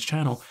times on this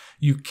channel,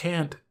 you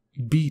can't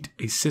beat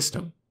a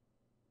system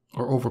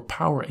or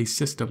overpower a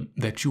system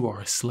that you are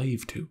a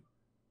slave to.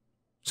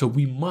 So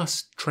we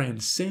must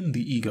transcend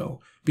the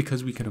ego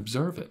because we can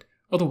observe it.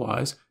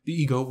 Otherwise, the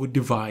ego would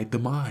divide the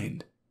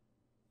mind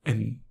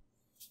and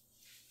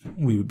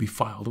we would be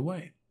filed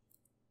away.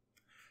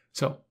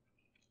 So,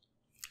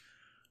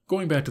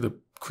 going back to the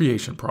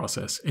creation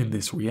process in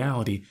this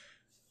reality,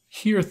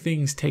 here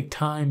things take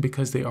time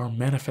because they are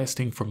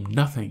manifesting from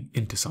nothing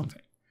into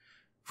something,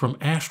 from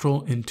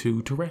astral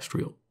into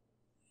terrestrial,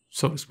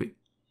 so to speak.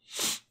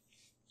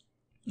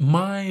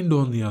 Mind,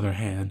 on the other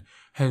hand,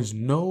 has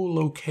no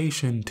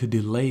location to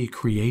delay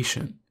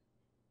creation.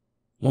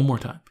 One more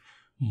time.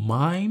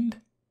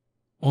 Mind,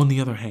 on the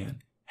other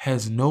hand,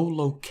 has no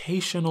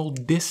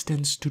locational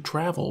distance to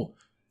travel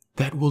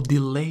that will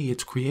delay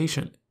its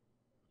creation.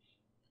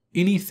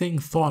 Anything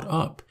thought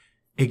up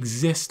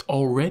exists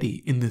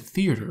already in the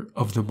theater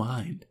of the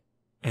mind,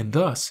 and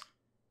thus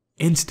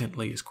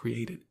instantly is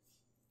created.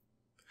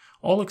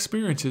 All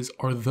experiences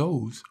are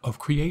those of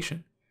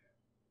creation.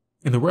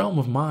 In the realm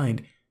of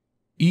mind,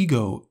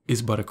 ego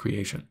is but a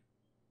creation,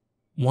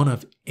 one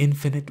of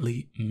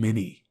infinitely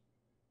many.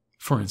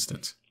 For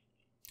instance,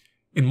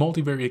 in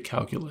multivariate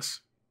calculus,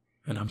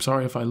 and I'm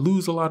sorry if I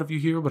lose a lot of you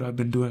here, but I've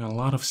been doing a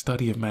lot of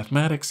study of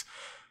mathematics,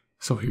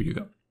 so here you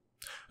go.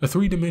 A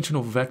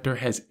three-dimensional vector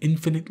has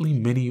infinitely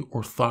many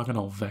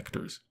orthogonal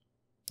vectors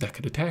that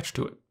could attach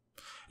to it.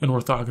 And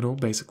orthogonal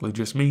basically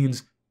just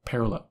means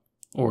parallel,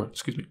 or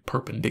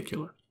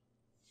perpendicular.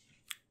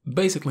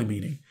 Basically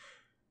meaning,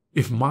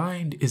 if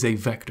mind is a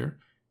vector,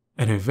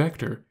 and a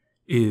vector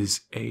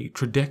is a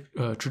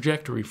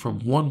trajectory from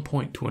one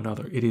point to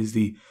another, it is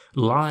the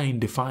line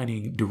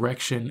defining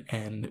direction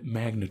and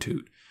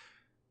magnitude.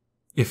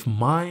 If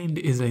mind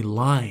is a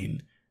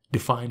line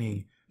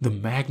defining the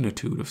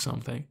magnitude of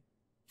something,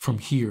 from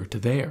here to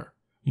there,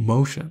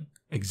 motion,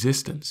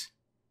 existence.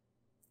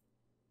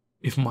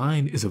 If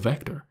mind is a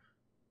vector,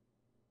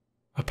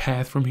 a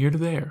path from here to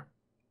there,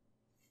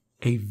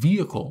 a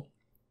vehicle,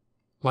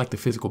 like the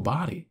physical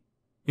body,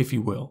 if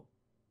you will,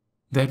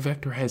 that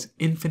vector has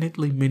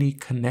infinitely many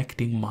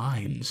connecting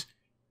minds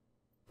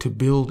to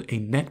build a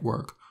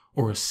network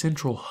or a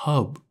central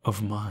hub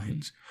of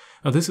minds.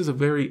 Now, this is a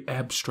very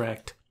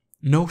abstract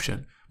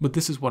notion, but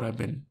this is what I've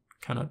been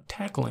kind of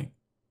tackling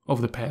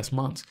over the past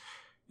months.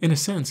 In a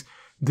sense,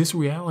 this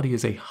reality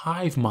is a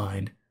hive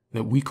mind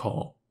that we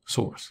call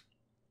Source.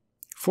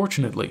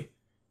 Fortunately,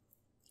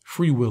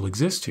 free will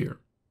exists here,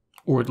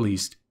 or at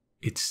least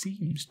it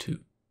seems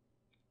to.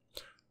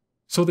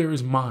 So there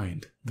is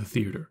mind, the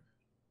theater.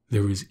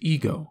 There is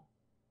ego,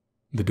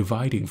 the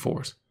dividing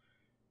force.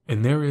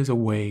 And there is a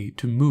way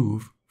to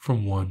move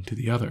from one to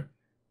the other.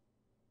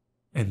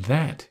 And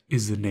that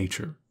is the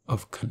nature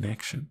of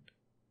connection.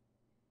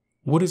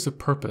 What is the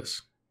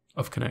purpose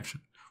of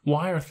connection?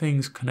 Why are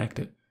things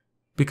connected?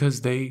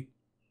 Because they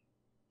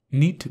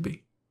need to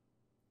be.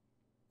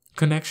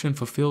 Connection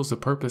fulfills the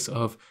purpose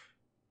of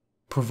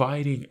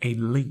providing a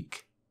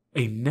link,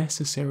 a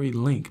necessary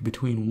link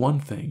between one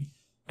thing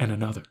and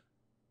another.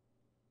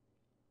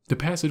 The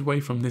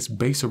passageway from this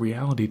baser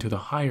reality to the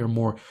higher,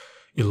 more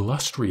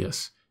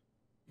illustrious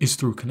is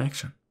through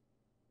connection.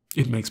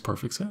 It makes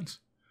perfect sense.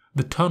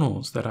 The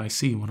tunnels that I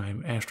see when I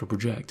astral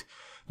project,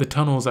 the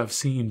tunnels I've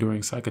seen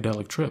during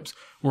psychedelic trips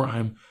where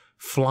I'm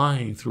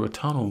flying through a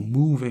tunnel,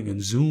 moving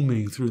and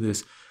zooming through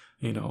this,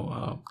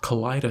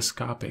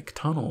 kaleidoscopic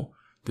tunnel,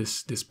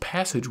 this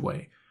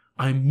passageway.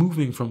 I'm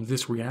moving from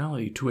this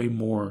reality to a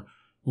more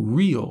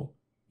real,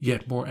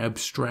 yet more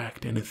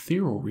abstract and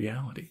ethereal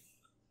reality.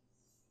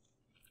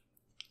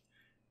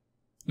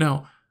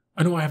 Now,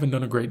 I know I haven't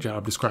done a great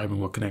job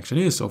describing what connection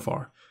is so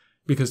far,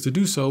 because to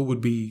do so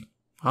would be,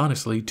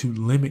 honestly, to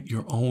limit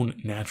your own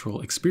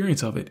natural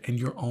experience of it and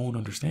your own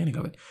understanding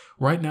of it.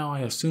 Right now, I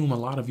assume a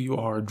lot of you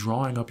are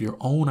drawing up your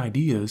own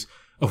ideas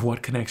of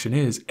what connection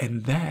is,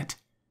 and that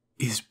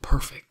is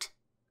perfect.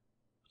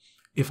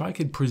 If I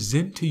could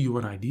present to you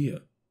an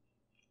idea,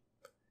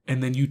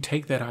 and then you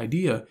take that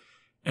idea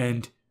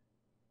and,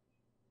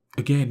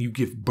 again, you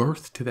give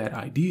birth to that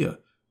idea,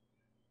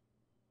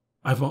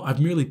 I've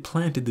merely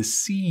planted the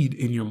seed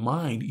in your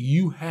mind.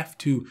 You have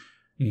to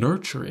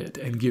nurture it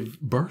and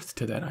give birth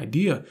to that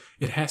idea.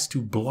 It has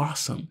to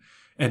blossom.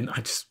 And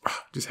I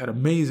just had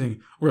amazing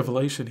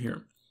revelation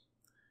here.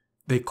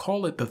 They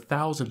call it the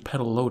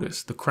 1,000-petal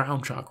lotus, the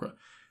crown chakra.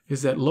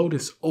 Is that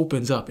lotus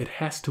opens up. It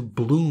has to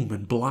bloom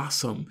and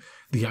blossom.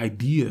 The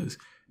ideas,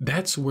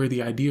 that's where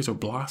the ideas are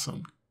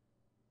blossomed.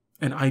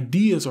 And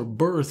ideas are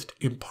birthed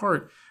in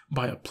part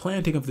by a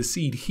planting of the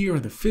seed here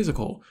in the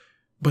physical,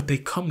 but they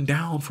come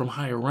down from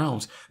higher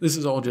realms. This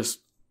is all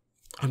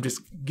I'm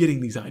just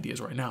getting these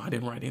ideas right now. I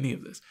didn't write any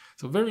of this.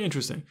 So very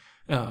interesting.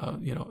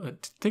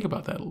 Think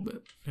about that a little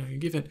bit.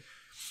 Give it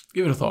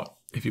a thought,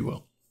 if you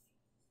will.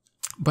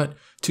 But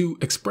to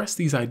express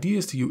these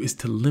ideas to you is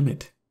to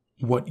limit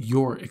what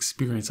your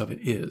experience of it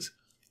is.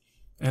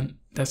 And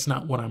that's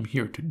not what I'm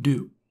here to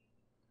do.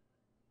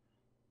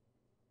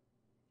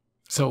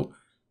 So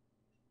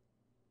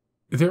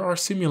there are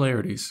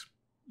similarities,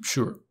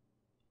 sure,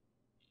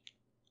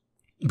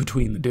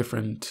 between the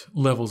different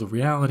levels of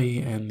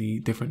reality and the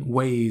different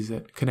ways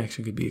that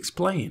connection can be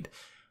explained.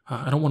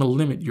 I don't want to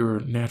limit your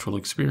natural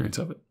experience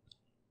of it,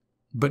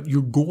 but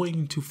you're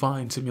going to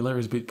find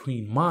similarities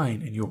between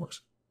mine and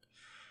yours.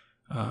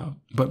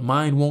 But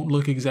mine won't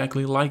look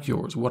exactly like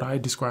yours. What I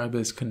describe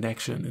as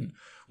connection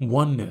and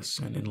oneness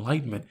and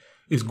enlightenment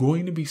is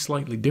going to be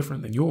slightly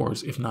different than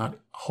yours, if not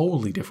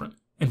wholly different,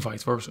 and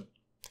vice versa.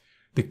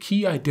 The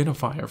key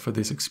identifier for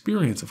this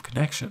experience of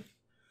connection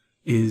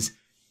is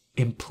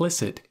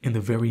implicit in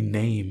the very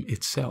name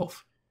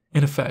itself.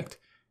 In effect,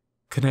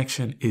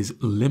 connection is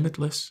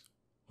limitless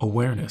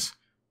awareness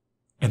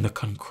and the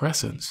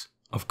concrescence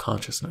of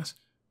consciousness.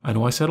 I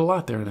know I said a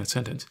lot there in that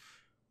sentence.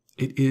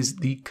 It is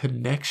the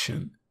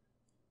connection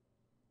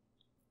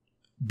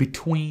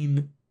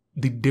between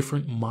the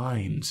different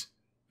minds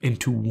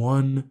into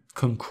one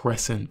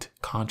concrescent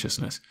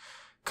consciousness.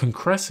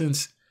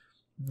 Concrescence,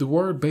 the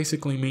word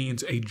basically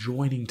means a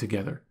joining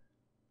together,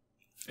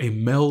 a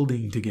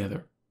melding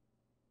together.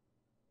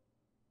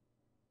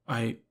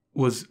 I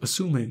was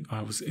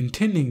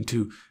intending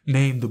to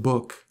name the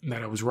book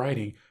that I was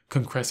writing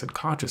Concrescent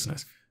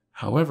Consciousness.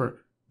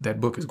 However,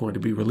 that book is going to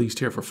be released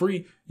here for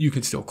free. You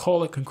can still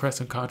call it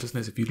Concrescent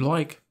Consciousness if you'd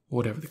like,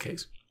 whatever the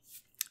case.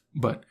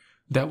 But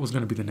that was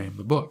going to be the name of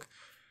the book.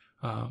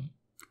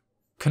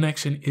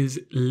 Connection is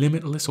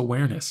limitless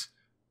awareness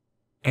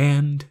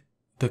and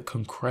the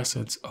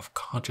concrescence of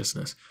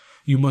consciousness.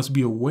 You must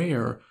be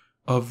aware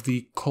of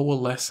the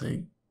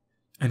coalescing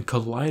and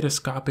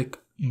kaleidoscopic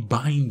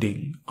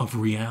binding of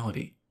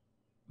reality.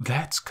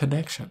 That's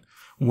connection.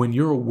 When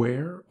you're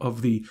aware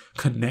of the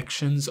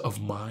connections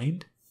of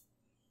mind,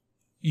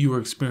 you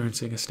are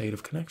experiencing a state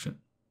of connection.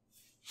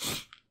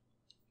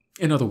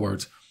 In other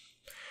words,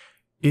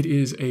 it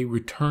is a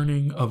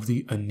returning of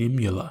the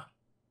animula,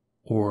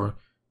 or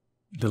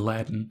the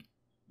Latin,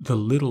 the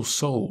little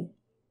soul,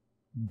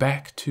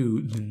 back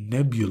to the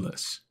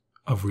nebulous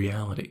of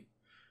reality.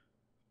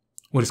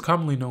 What is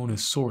commonly known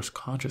as source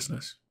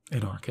consciousness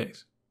in our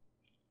case.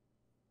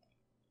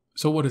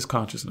 So what is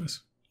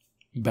consciousness?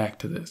 Back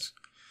to this.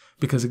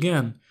 Because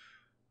again,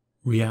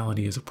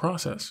 reality is a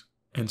process.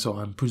 And so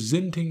I'm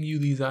presenting you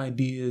these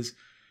ideas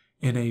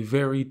in a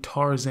very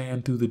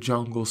Tarzan through the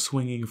jungle,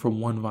 swinging from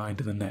one vine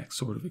to the next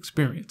sort of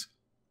experience.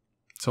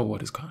 So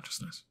what is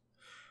consciousness?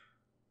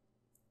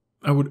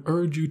 I would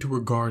urge you to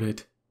regard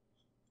it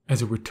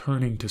as a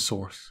returning to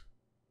source.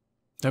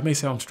 That may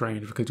sound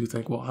strange because you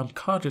think, well, I'm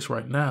conscious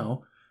right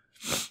now.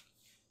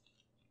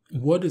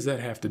 What does that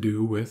have to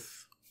do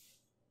with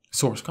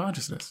source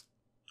consciousness?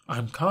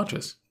 I'm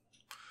conscious.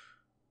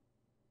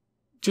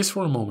 Just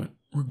for a moment,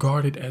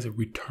 regard it as a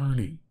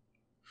returning,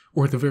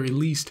 or at the very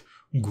least,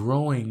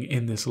 growing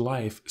in this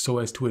life so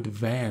as to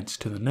advance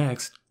to the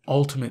next,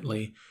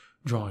 ultimately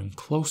drawing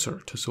closer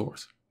to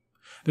source.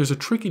 There's a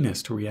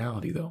trickiness to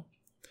reality, though.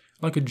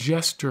 Like a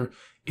jester,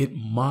 it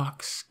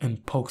mocks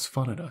and pokes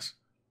fun at us.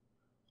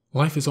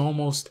 Life is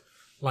almost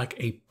like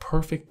a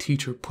perfect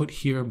teacher put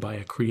here by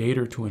a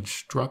creator to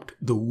instruct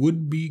the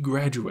would-be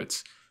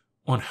graduates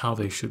on how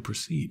they should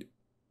proceed,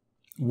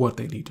 what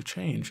they need to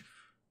change,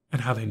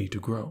 and how they need to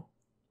grow.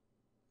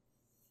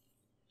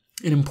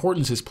 An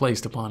importance is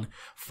placed upon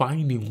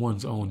finding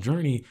one's own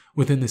journey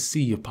within the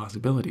sea of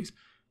possibilities.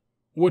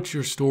 What's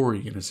your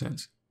story, in a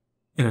sense?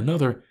 In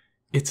another,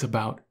 it's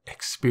about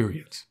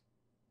experience.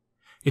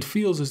 It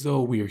feels as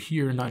though we are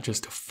here not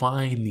just to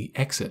find the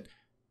exit,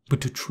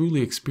 but to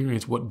truly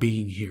experience what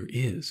being here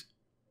is.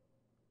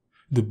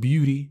 The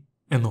beauty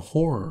and the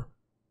horror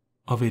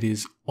of it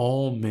is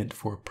all meant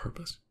for a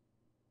purpose.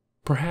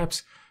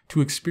 Perhaps to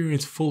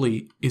experience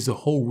fully is the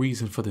whole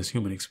reason for this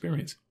human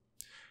experience.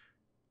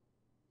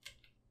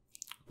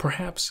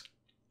 Perhaps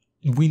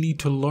we need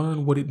to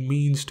learn what it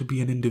means to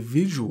be an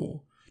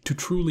individual to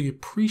truly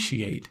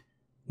appreciate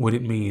what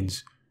it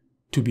means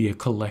to be a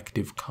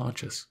collective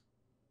conscious.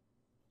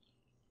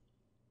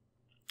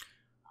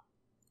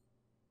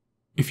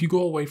 If you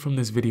go away from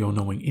this video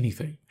knowing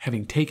anything,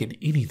 having taken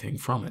anything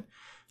from it,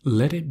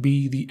 let it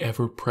be the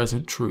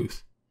ever-present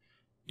truth,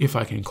 if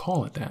I can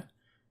call it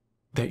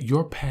that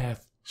your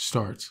path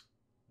starts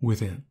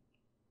within.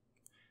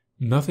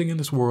 Nothing in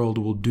this world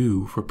will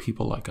do for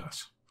people like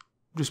us.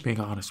 I'm just being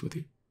honest with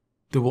you.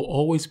 There will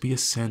always be a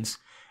sense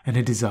and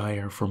a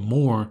desire for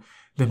more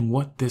than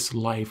what this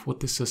life, what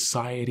this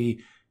society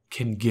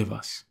can give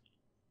us.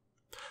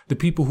 The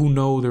people who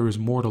know there is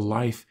more to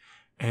life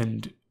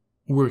and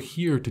we're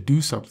here to do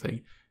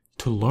something,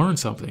 to learn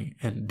something,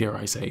 and dare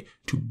I say,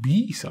 to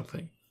be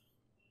something.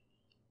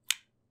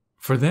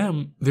 For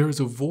them, there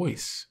is a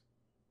voice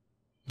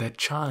that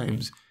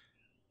chimes.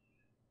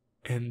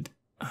 And,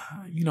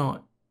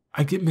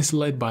 I get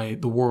misled by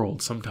the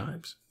world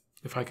sometimes,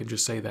 if I could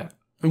just say that.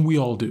 And we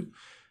all do.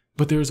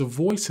 But there's a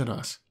voice in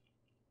us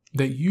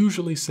that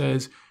usually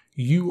says,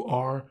 you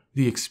are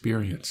the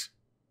experience.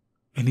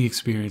 And the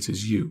experience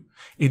is you.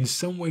 In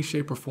some way,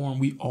 shape, or form,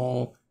 we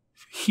all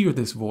hear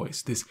this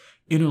voice, this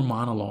inner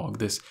monologue,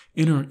 this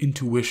inner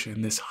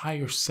intuition, this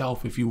higher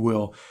self, if you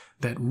will,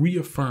 that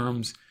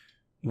reaffirms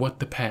what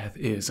the path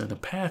is. And the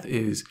path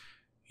is,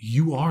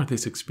 you are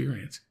this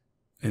experience,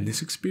 and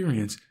this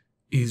experience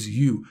is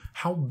you.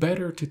 How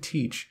better to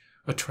teach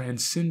a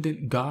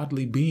transcendent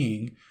godly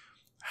being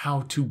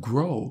how to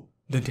grow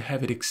than to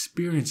have it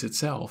experience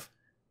itself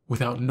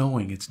without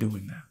knowing it's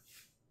doing that.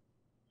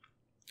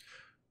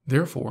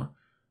 Therefore,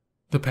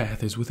 the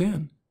path is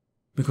within,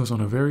 because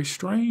on a very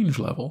strange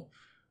level,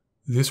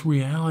 this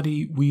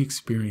reality we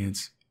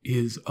experience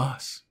is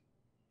us.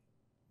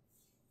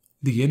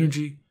 The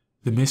energy,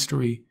 the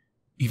mystery,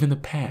 even the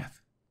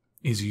path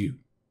is you.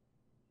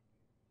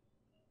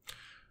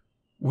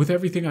 With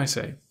everything I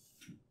say,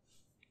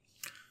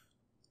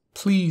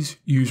 please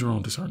use your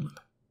own discernment.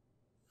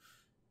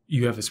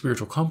 You have a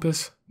spiritual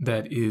compass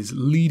that is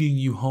leading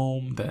you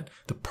home, that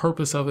the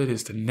purpose of it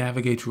is to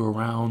navigate you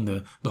around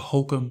the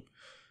hokum.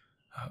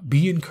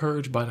 Be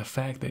encouraged by the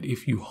fact that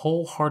if you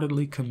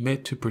wholeheartedly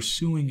commit to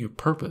pursuing your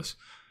purpose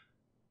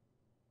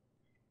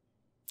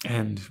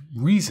and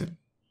reason,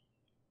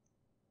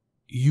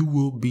 you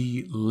will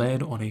be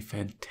led on a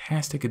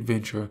fantastic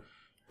adventure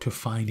to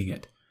finding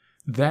it.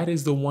 That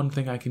is the one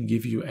thing I can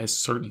give you as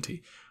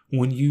certainty.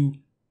 When you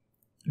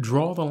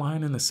draw the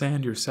line in the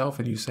sand yourself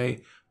and you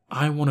say,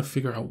 I want to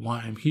figure out why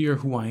I'm here,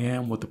 who I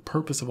am, what the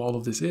purpose of all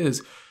of this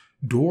is,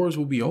 doors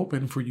will be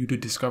open for you to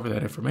discover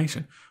that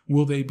information.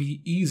 Will they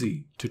be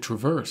easy to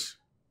traverse?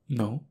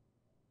 No.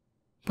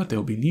 But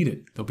they'll be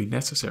needed. They'll be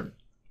necessary.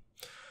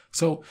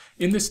 So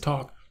in this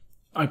talk,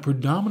 I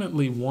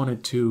predominantly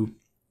wanted to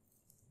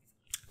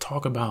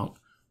talk about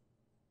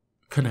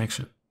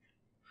connection.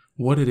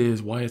 What it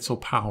is, why it's so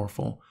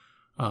powerful.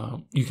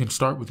 You can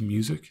start with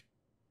music.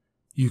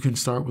 You can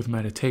start with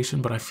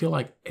meditation. But I feel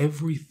like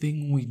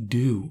everything we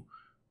do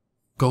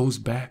goes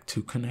back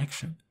to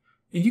connection.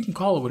 And you can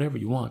call it whatever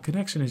you want.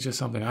 Connection is just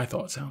something I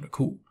thought sounded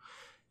cool.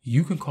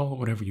 You can call it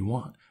whatever you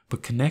want.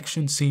 But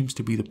connection seems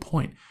to be the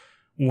point.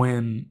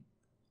 When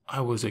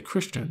I was a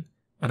Christian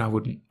and I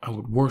would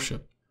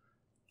worship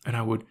and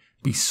I would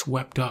be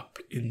swept up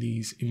in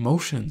these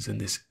emotions and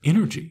this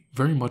energy,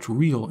 very much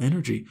real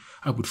energy,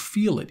 I would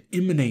feel it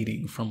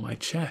emanating from my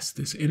chest,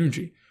 this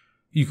energy.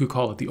 You could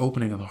call it the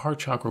opening of the heart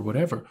chakra,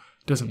 whatever,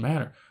 doesn't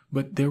matter.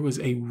 But there was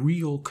a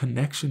real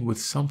connection with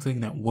something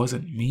that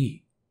wasn't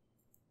me.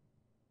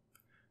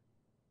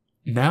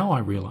 Now I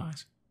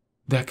realize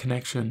that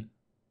connection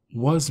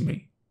was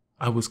me.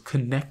 I was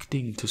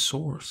connecting to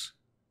Source.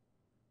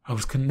 I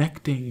was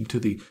connecting to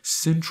the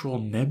central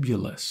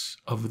nebulous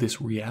of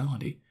this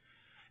reality.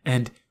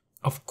 And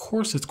of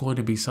course it's going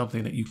to be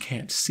something that you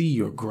can't see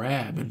or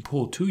grab and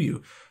pull to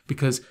you,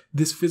 because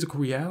this physical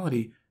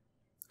reality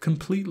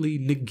completely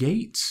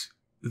negates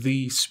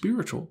the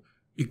spiritual.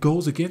 It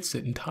goes against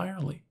it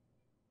entirely.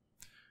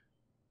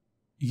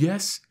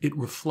 Yes, it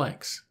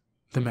reflects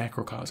the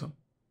macrocosm.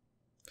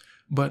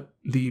 But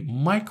the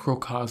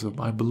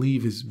microcosm, I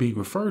believe, is being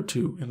referred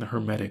to in the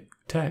Hermetic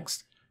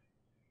text,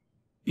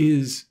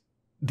 is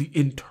the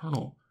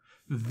internal,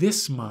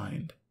 this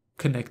mind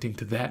connecting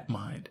to that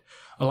mind.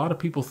 A lot of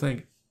people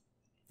think,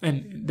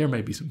 and there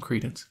may be some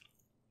credence,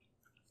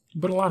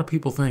 but a lot of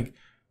people think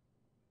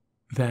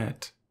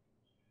that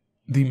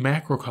the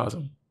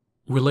macrocosm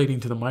relating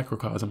to the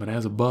microcosm, and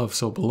as above,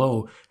 so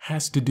below,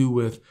 has to do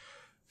with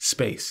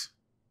space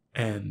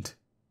and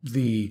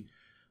the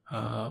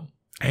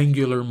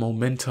angular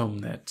momentum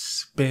that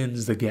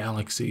spins the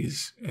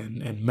galaxies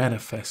and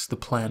manifests the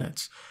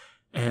planets,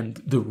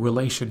 and the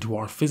relation to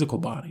our physical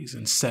bodies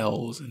and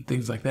cells and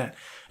things like that.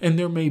 And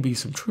there may be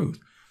some truth,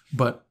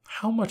 but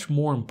how much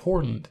more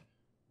important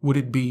would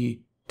it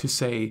be to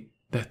say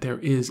that there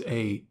is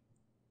a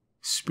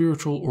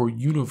spiritual or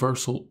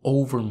universal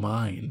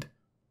overmind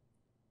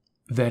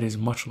that is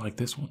much like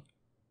this one,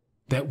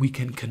 that we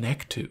can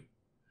connect to?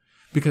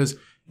 Because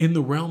in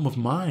the realm of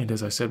mind,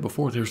 as I said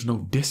before, there's no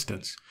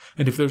distance.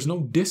 And if there's no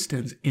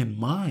distance in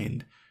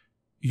mind,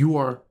 you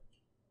are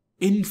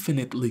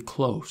infinitely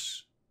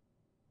close,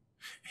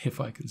 if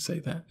I can say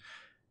that,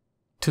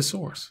 to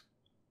Source.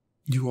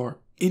 You are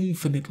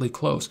infinitely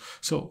close.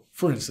 So,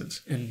 for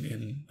instance,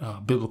 in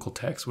biblical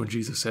text, when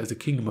Jesus says the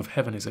kingdom of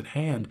heaven is at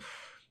hand,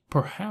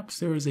 perhaps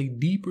there is a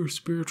deeper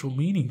spiritual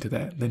meaning to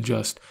that than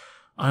just,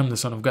 I'm the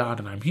Son of God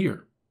and I'm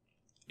here.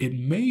 It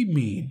may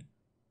mean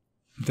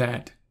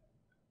that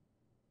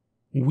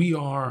we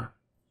are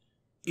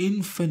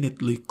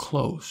infinitely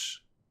close,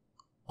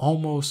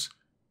 almost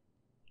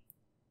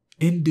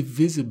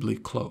indivisibly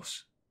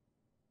close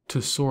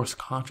to Source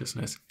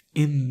consciousness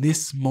in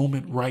this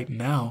moment right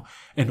now.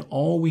 And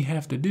all we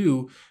have to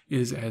do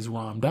is, as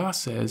Ram Dass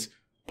says,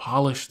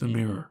 polish the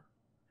mirror.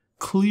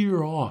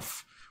 Clear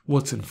off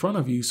what's in front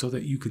of you so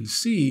that you can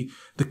see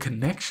the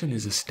connection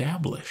is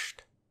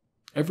established.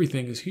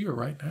 Everything is here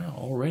right now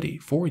already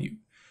for you.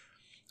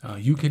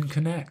 You can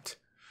connect.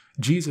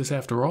 Jesus,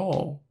 after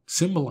all,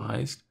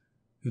 symbolized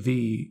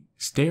the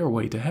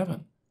stairway to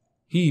heaven.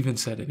 He even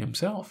said it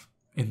himself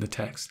in the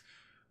text.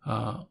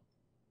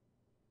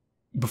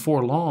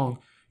 Before long,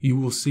 you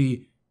will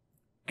see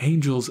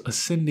angels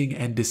ascending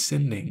and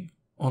descending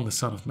on the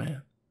Son of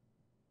Man,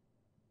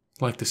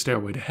 like the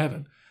stairway to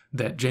heaven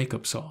that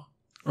Jacob saw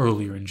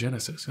earlier in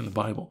Genesis in the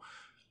Bible.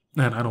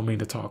 And I don't mean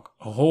to talk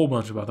a whole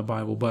bunch about the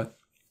Bible, but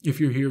if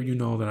you're here, you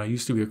know that I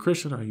used to be a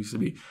Christian. I used to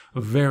be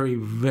very,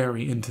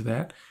 very into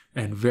that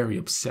and very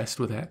obsessed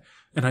with that.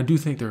 And I do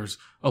think there's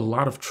a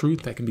lot of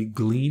truth that can be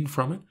gleaned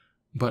from it.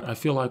 But I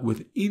feel like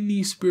with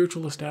any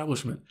spiritual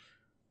establishment,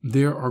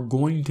 there are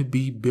going to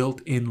be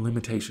built-in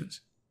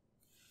limitations.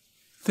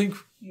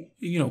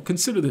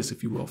 Consider this,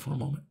 if you will, for a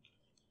moment.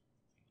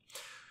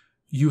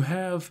 You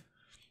have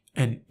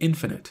an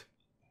infinite,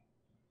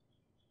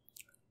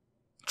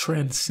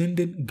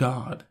 transcendent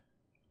God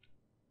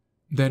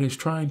that is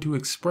trying to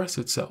express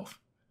itself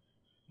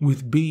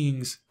with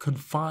beings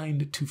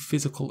confined to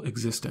physical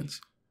existence.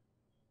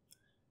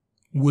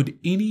 Would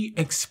any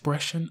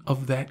expression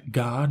of that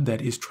God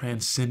that is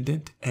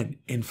transcendent and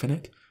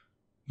infinite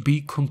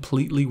be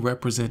completely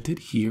represented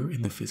here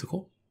in the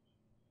physical?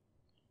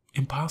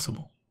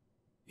 Impossible.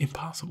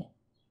 Impossible.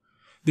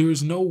 There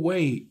is no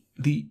way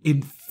the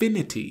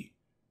infinity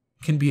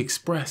can be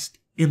expressed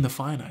in the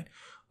finite.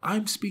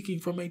 I'm speaking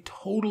from a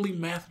totally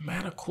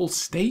mathematical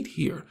state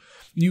here.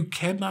 You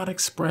cannot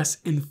express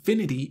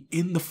infinity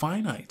in the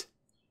finite.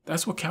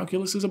 That's what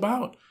calculus is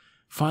about.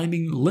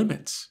 Finding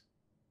limits.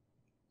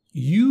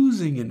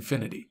 Using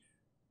infinity,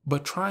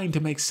 but trying to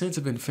make sense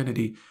of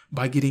infinity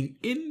by getting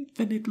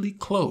infinitely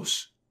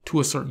close to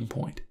a certain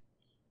point.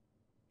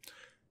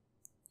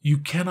 You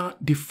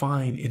cannot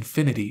define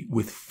infinity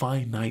with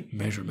finite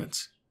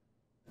measurements.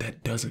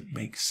 That doesn't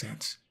make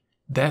sense.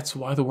 That's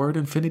why the word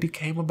infinity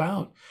came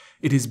about.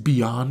 It is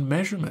beyond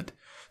measurement.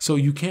 So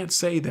you can't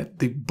say that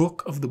the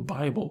book of the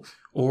Bible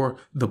or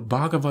the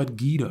Bhagavad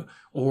Gita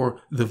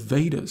or the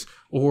Vedas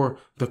or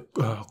the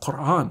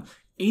Quran,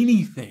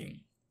 anything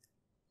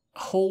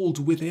holds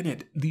within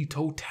it the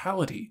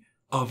totality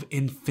of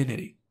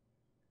infinity.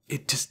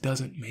 It just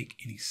doesn't make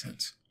any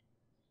sense.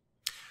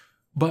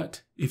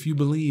 But if you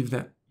believe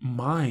that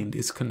mind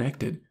is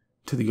connected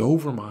to the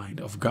overmind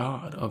of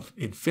God, of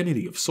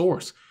infinity, of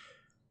source,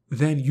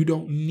 then you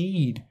don't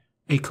need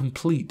a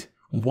complete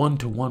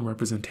one-to-one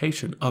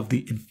representation of the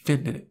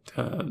infinite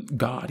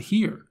God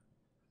here.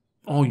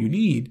 All you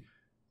need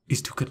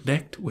is to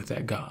connect with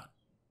that God.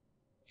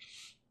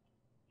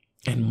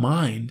 And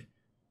mind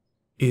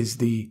is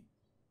the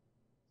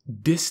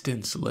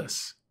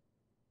distanceless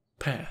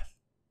path,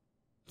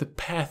 the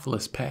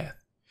pathless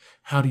path.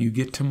 How do you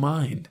get to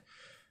mind?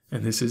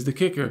 And this is the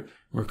kicker.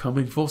 We're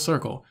coming full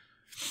circle.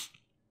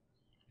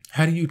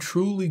 How do you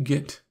truly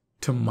get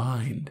to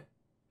mind?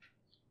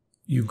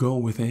 You go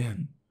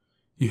within.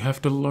 You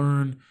have to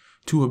learn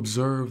to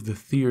observe the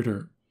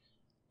theater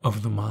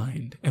of the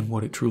mind and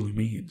what it truly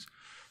means.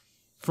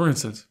 For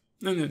instance,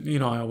 I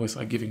always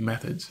like giving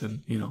methods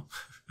and,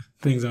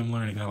 things I'm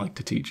learning I like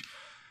to teach.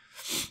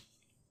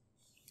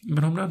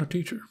 But I'm not a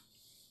teacher.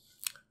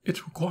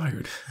 It's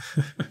required.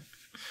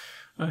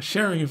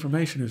 Sharing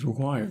information is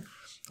required.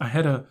 I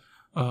had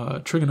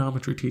a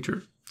trigonometry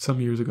teacher a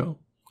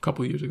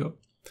couple of years ago,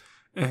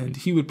 and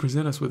he would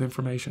present us with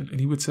information, and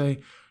he would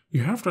say,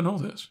 "You have to know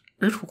this.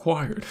 It's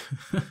required."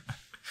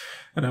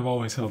 And I've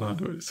always held on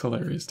to it. It's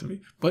hilarious to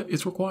me. But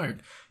it's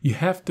required. You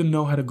have to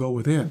know how to go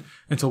within.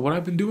 And so what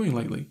I've been doing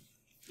lately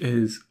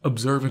is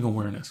observing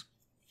awareness.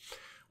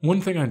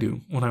 One thing I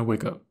do when I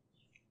wake up,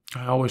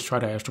 I always try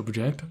to astral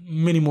project.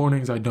 Many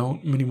mornings I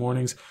don't. Many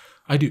mornings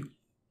I do.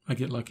 I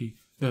get lucky.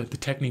 The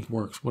technique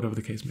works, whatever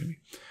the case may be.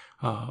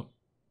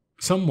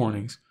 Some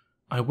mornings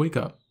I wake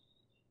up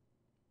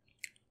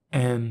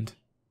and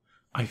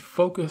I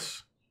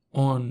focus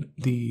on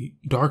the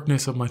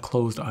darkness of my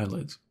closed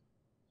eyelids.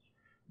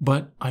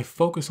 But I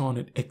focus on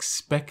it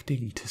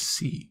expecting to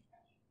see.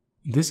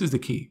 This is the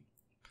key.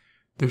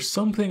 There's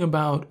something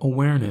about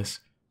awareness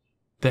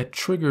that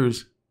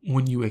triggers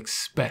when you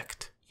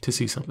expect to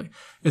see something.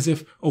 As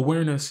if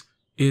awareness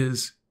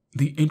is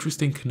the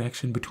interesting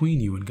connection between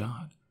you and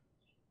God.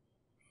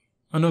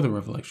 Another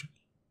revelation.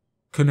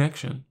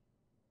 Connection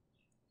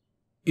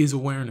is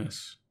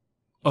awareness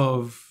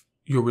of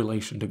your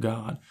relation to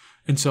God.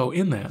 And so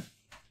in that,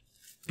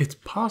 it's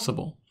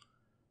possible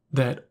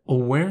that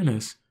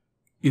awareness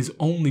is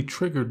only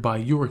triggered by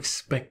your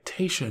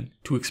expectation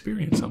to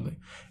experience something.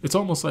 It's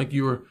almost like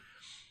you're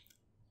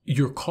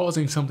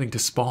causing something to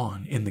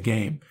spawn in the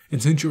game.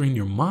 And since you're in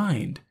your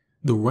mind,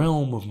 the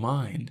realm of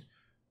mind,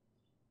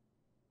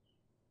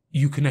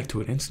 you connect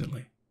to it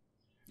instantly.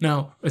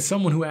 Now, as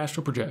someone who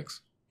astral projects,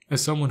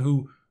 as someone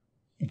who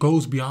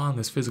goes beyond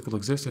this physical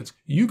existence,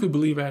 you could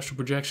believe astral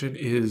projection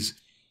is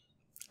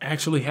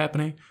actually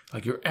happening,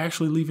 like you're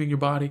actually leaving your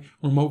body.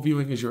 Remote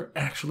viewing is you're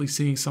actually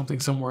seeing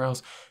something somewhere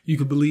else. You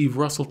could believe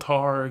Russell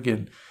Targ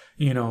and,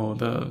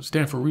 the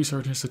Stanford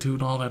Research Institute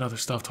and all that other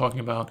stuff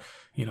talking about,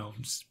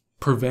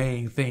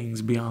 purveying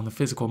things beyond the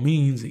physical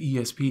means, the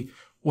ESP,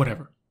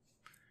 whatever.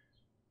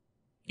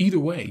 Either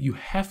way, you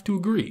have to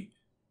agree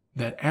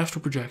that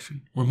astral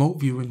projection, remote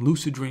viewing,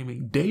 lucid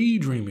dreaming,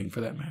 daydreaming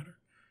for that matter,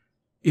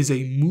 is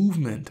a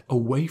movement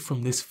away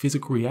from this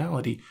physical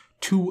reality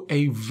to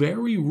a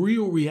very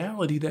real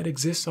reality that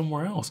exists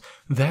somewhere else.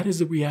 That is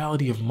the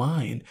reality of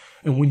mind.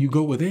 And when you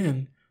go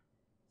within,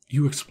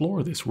 you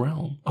explore this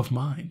realm of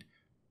mind.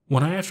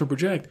 When I astral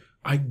project,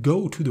 I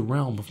go to the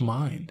realm of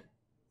mind.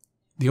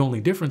 The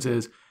only difference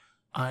is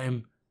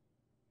I'm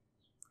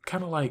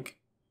kind of like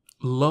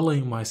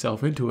lulling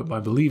myself into it by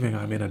believing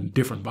I'm in a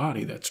different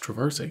body that's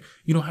traversing.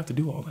 You don't have to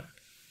do all that.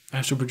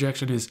 Astral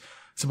projection is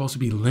supposed to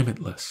be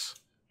limitless,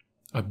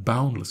 a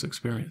boundless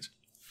experience.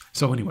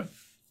 So anyway,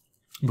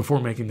 before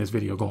making this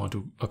video go on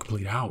to a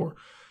complete hour,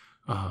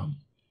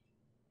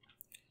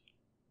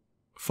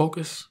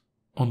 focus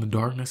on the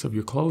darkness of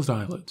your closed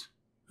eyelids.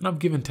 And I've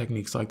given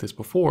techniques like this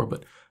before,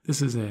 but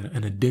this is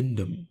an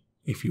addendum,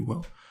 if you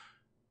will.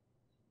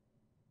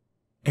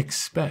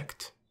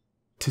 Expect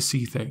to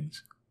see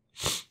things.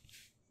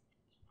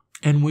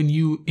 And when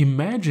you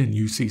imagine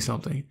you see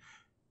something,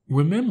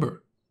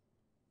 remember,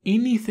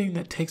 anything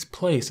that takes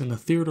place in the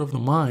theater of the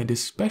mind,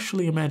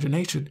 especially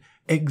imagination,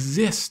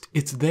 exists.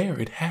 It's there.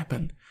 It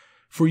happened.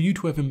 For you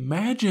to have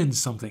imagined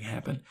something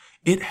happen,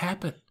 it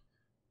happened.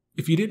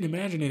 If you didn't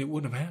imagine it, it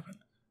wouldn't have happened.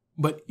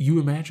 But you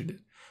imagined it.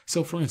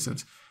 So for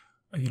instance,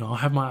 I'll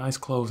have my eyes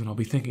closed and I'll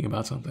be thinking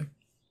about something.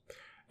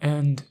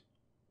 And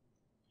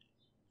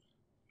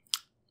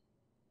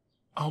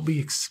I'll be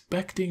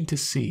expecting to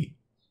see.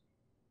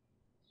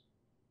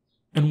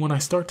 And when I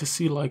start to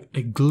see like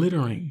a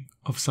glittering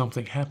of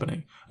something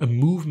happening, a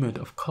movement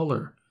of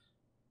color,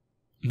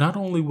 not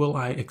only will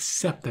I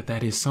accept that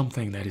that is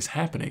something that is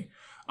happening,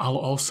 I'll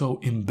also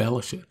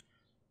embellish it.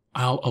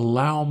 I'll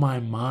allow my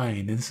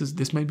mind, and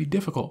this may be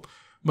difficult,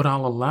 but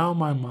I'll allow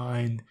my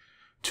mind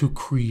to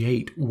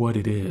create what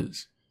it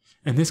is.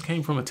 And this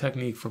came from a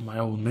technique from my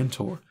old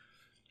mentor.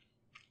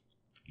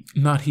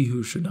 Not he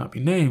who should not be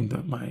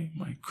named,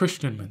 my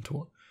Christian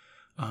mentor.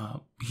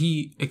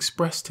 He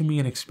expressed to me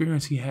an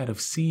experience he had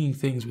of seeing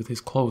things with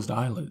his closed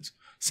eyelids,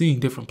 seeing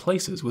different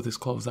places with his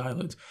closed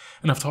eyelids.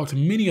 And I've talked to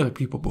many other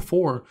people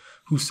before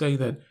who say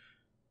that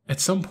at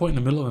some point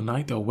in the middle of the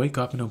night, they'll wake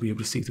up and they'll be able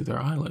to see through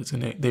their eyelids.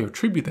 And they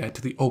attribute that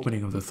to the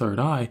opening of the third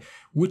eye,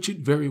 which it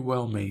very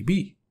well may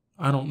be.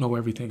 I don't know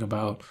everything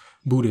about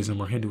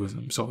Buddhism or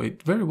Hinduism, so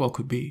it very well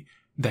could be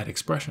that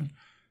expression.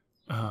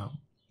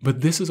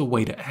 But this is a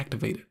way to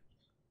activate it,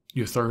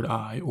 your third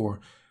eye,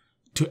 or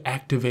to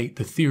activate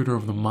the theater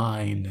of the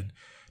mind and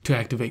to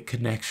activate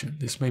connection.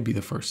 This may be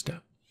the first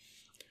step.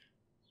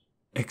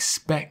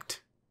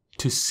 Expect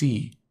to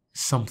see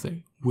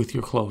something with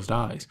your closed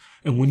eyes.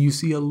 And when you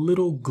see a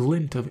little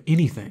glint of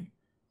anything,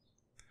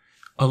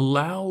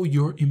 allow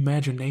your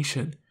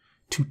imagination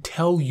to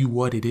tell you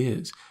what it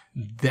is.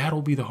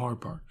 That'll be the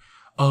hard part.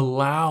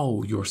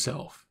 Allow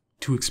yourself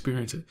to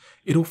experience it.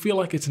 It'll feel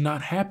like it's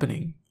not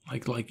happening,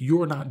 like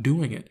you're not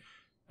doing it.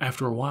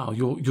 After a while,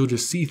 you'll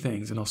just see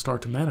things and they'll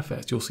start to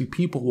manifest. You'll see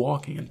people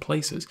walking in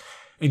places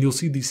and you'll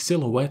see these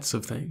silhouettes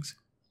of things,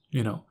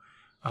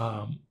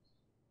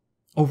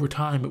 over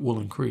time it will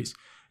increase.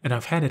 And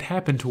I've had it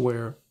happen to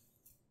where,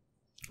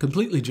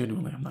 completely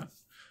genuinely,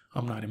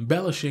 I'm not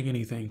embellishing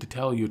anything to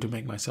tell you to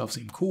make myself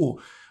seem cool,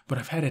 but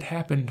I've had it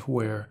happen to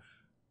where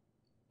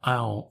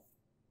I'll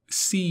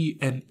see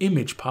an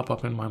image pop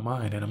up in my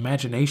mind, an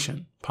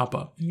imagination pop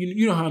up.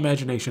 You know how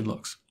imagination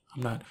looks.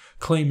 I'm not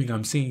claiming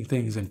I'm seeing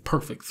things in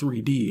perfect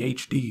 3D,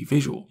 HD,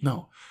 visual.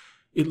 No,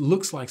 it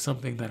looks like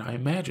something that I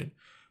imagine,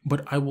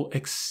 but I will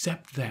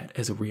accept that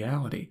as a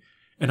reality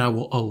and I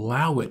will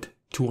allow it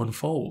to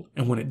unfold.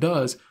 And when it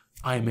does,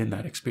 I am in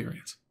that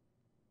experience.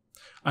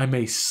 I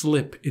may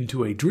slip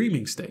into a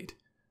dreaming state,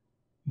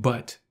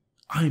 but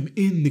I'm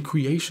in the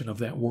creation of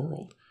that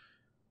world.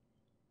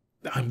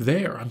 I'm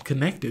there. I'm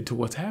connected to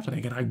what's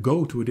happening and I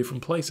go to a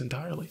different place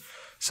entirely.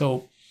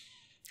 So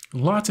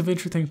lots of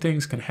interesting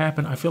things can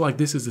happen. I feel like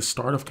this is the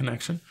start of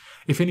connection.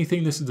 If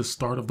anything, this is the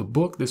start of the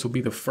book. This will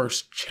be the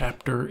first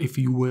chapter, if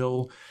you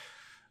will.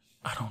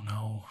 I don't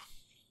know.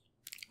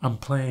 I'm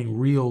playing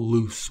real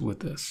loose with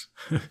this.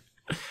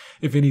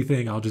 If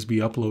anything, I'll just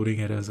be uploading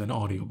it as an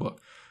audiobook.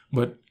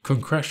 But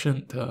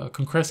concrescent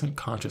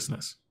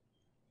consciousness.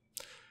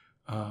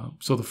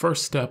 So the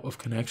first step of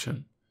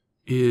connection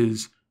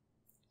is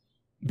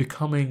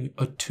becoming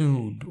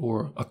attuned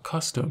or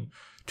accustomed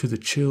to the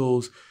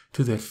chills,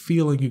 to that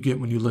feeling you get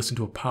when you listen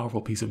to a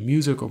powerful piece of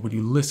music or when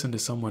you listen to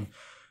someone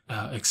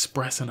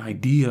express an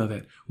idea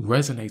that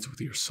resonates with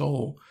your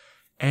soul,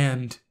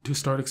 and to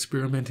start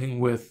experimenting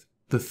with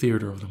the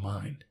theater of the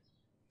mind.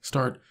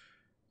 Start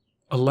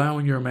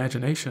allowing your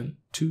imagination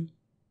to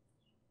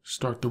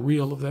start the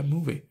reel of that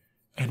movie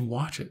and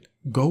watch it,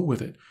 go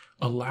with it,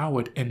 allow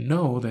it, and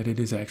know that it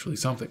is actually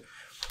something.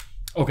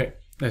 Okay,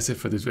 that's it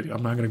for this video.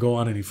 I'm not going to go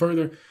on any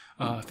further.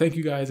 Thank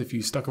you guys if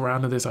you stuck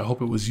around to this. I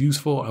hope it was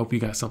useful. I hope you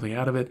got something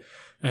out of it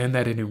and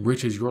that it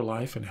enriches your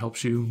life and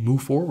helps you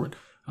move forward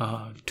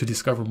to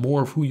discover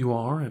more of who you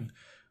are and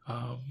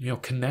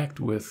connect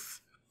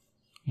with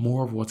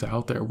more of what's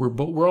out there.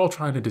 We're all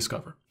trying to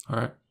discover. All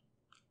right.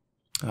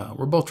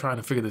 We're both trying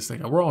to figure this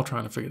thing out. We're all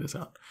trying to figure this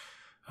out.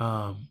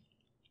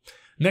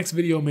 Next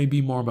video may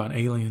be more about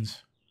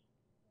aliens.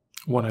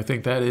 What I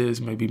think that is,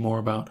 maybe more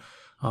about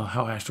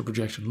how astral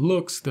projection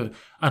looks.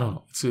 I don't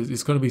know.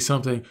 It's going to be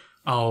something.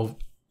 I'll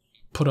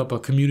put up a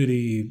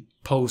community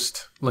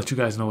post, let you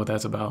guys know what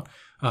that's about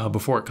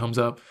before it comes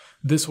up.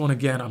 This one,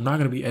 again, I'm not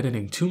going to be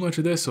editing too much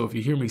of this. So if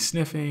you hear me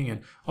sniffing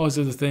and all these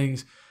other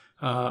things,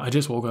 I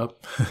just woke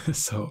up.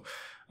 So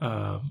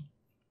I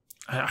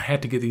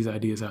had to get these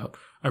ideas out.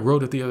 I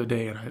wrote it the other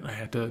day and I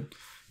had to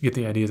get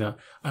the ideas out.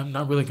 I'm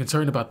not really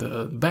concerned about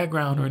the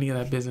background or any of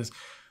that business.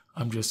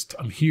 I'm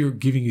here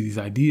giving you these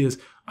ideas.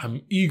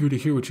 I'm eager to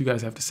hear what you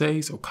guys have to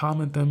say. So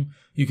comment them.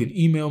 You can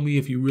email me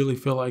if you really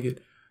feel like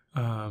it.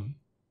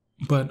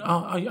 But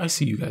I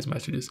see you guys'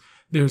 messages.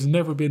 There's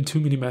never been too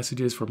many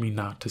messages for me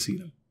not to see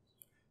them.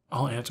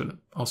 I'll answer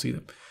them. I'll see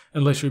them.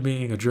 Unless you're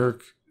being a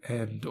jerk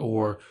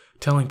or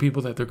telling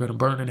people that they're going to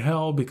burn in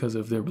hell because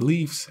of their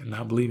beliefs and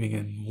not believing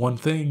in one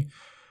thing,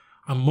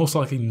 I'm most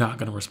likely not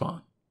going to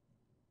respond.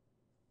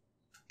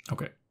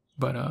 Okay.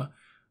 But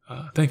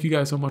thank you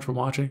guys so much for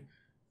watching.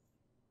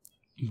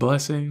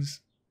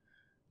 Blessings,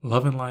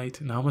 love and light,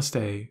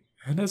 namaste,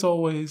 and as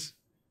always,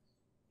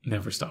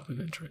 never stop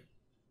adventuring.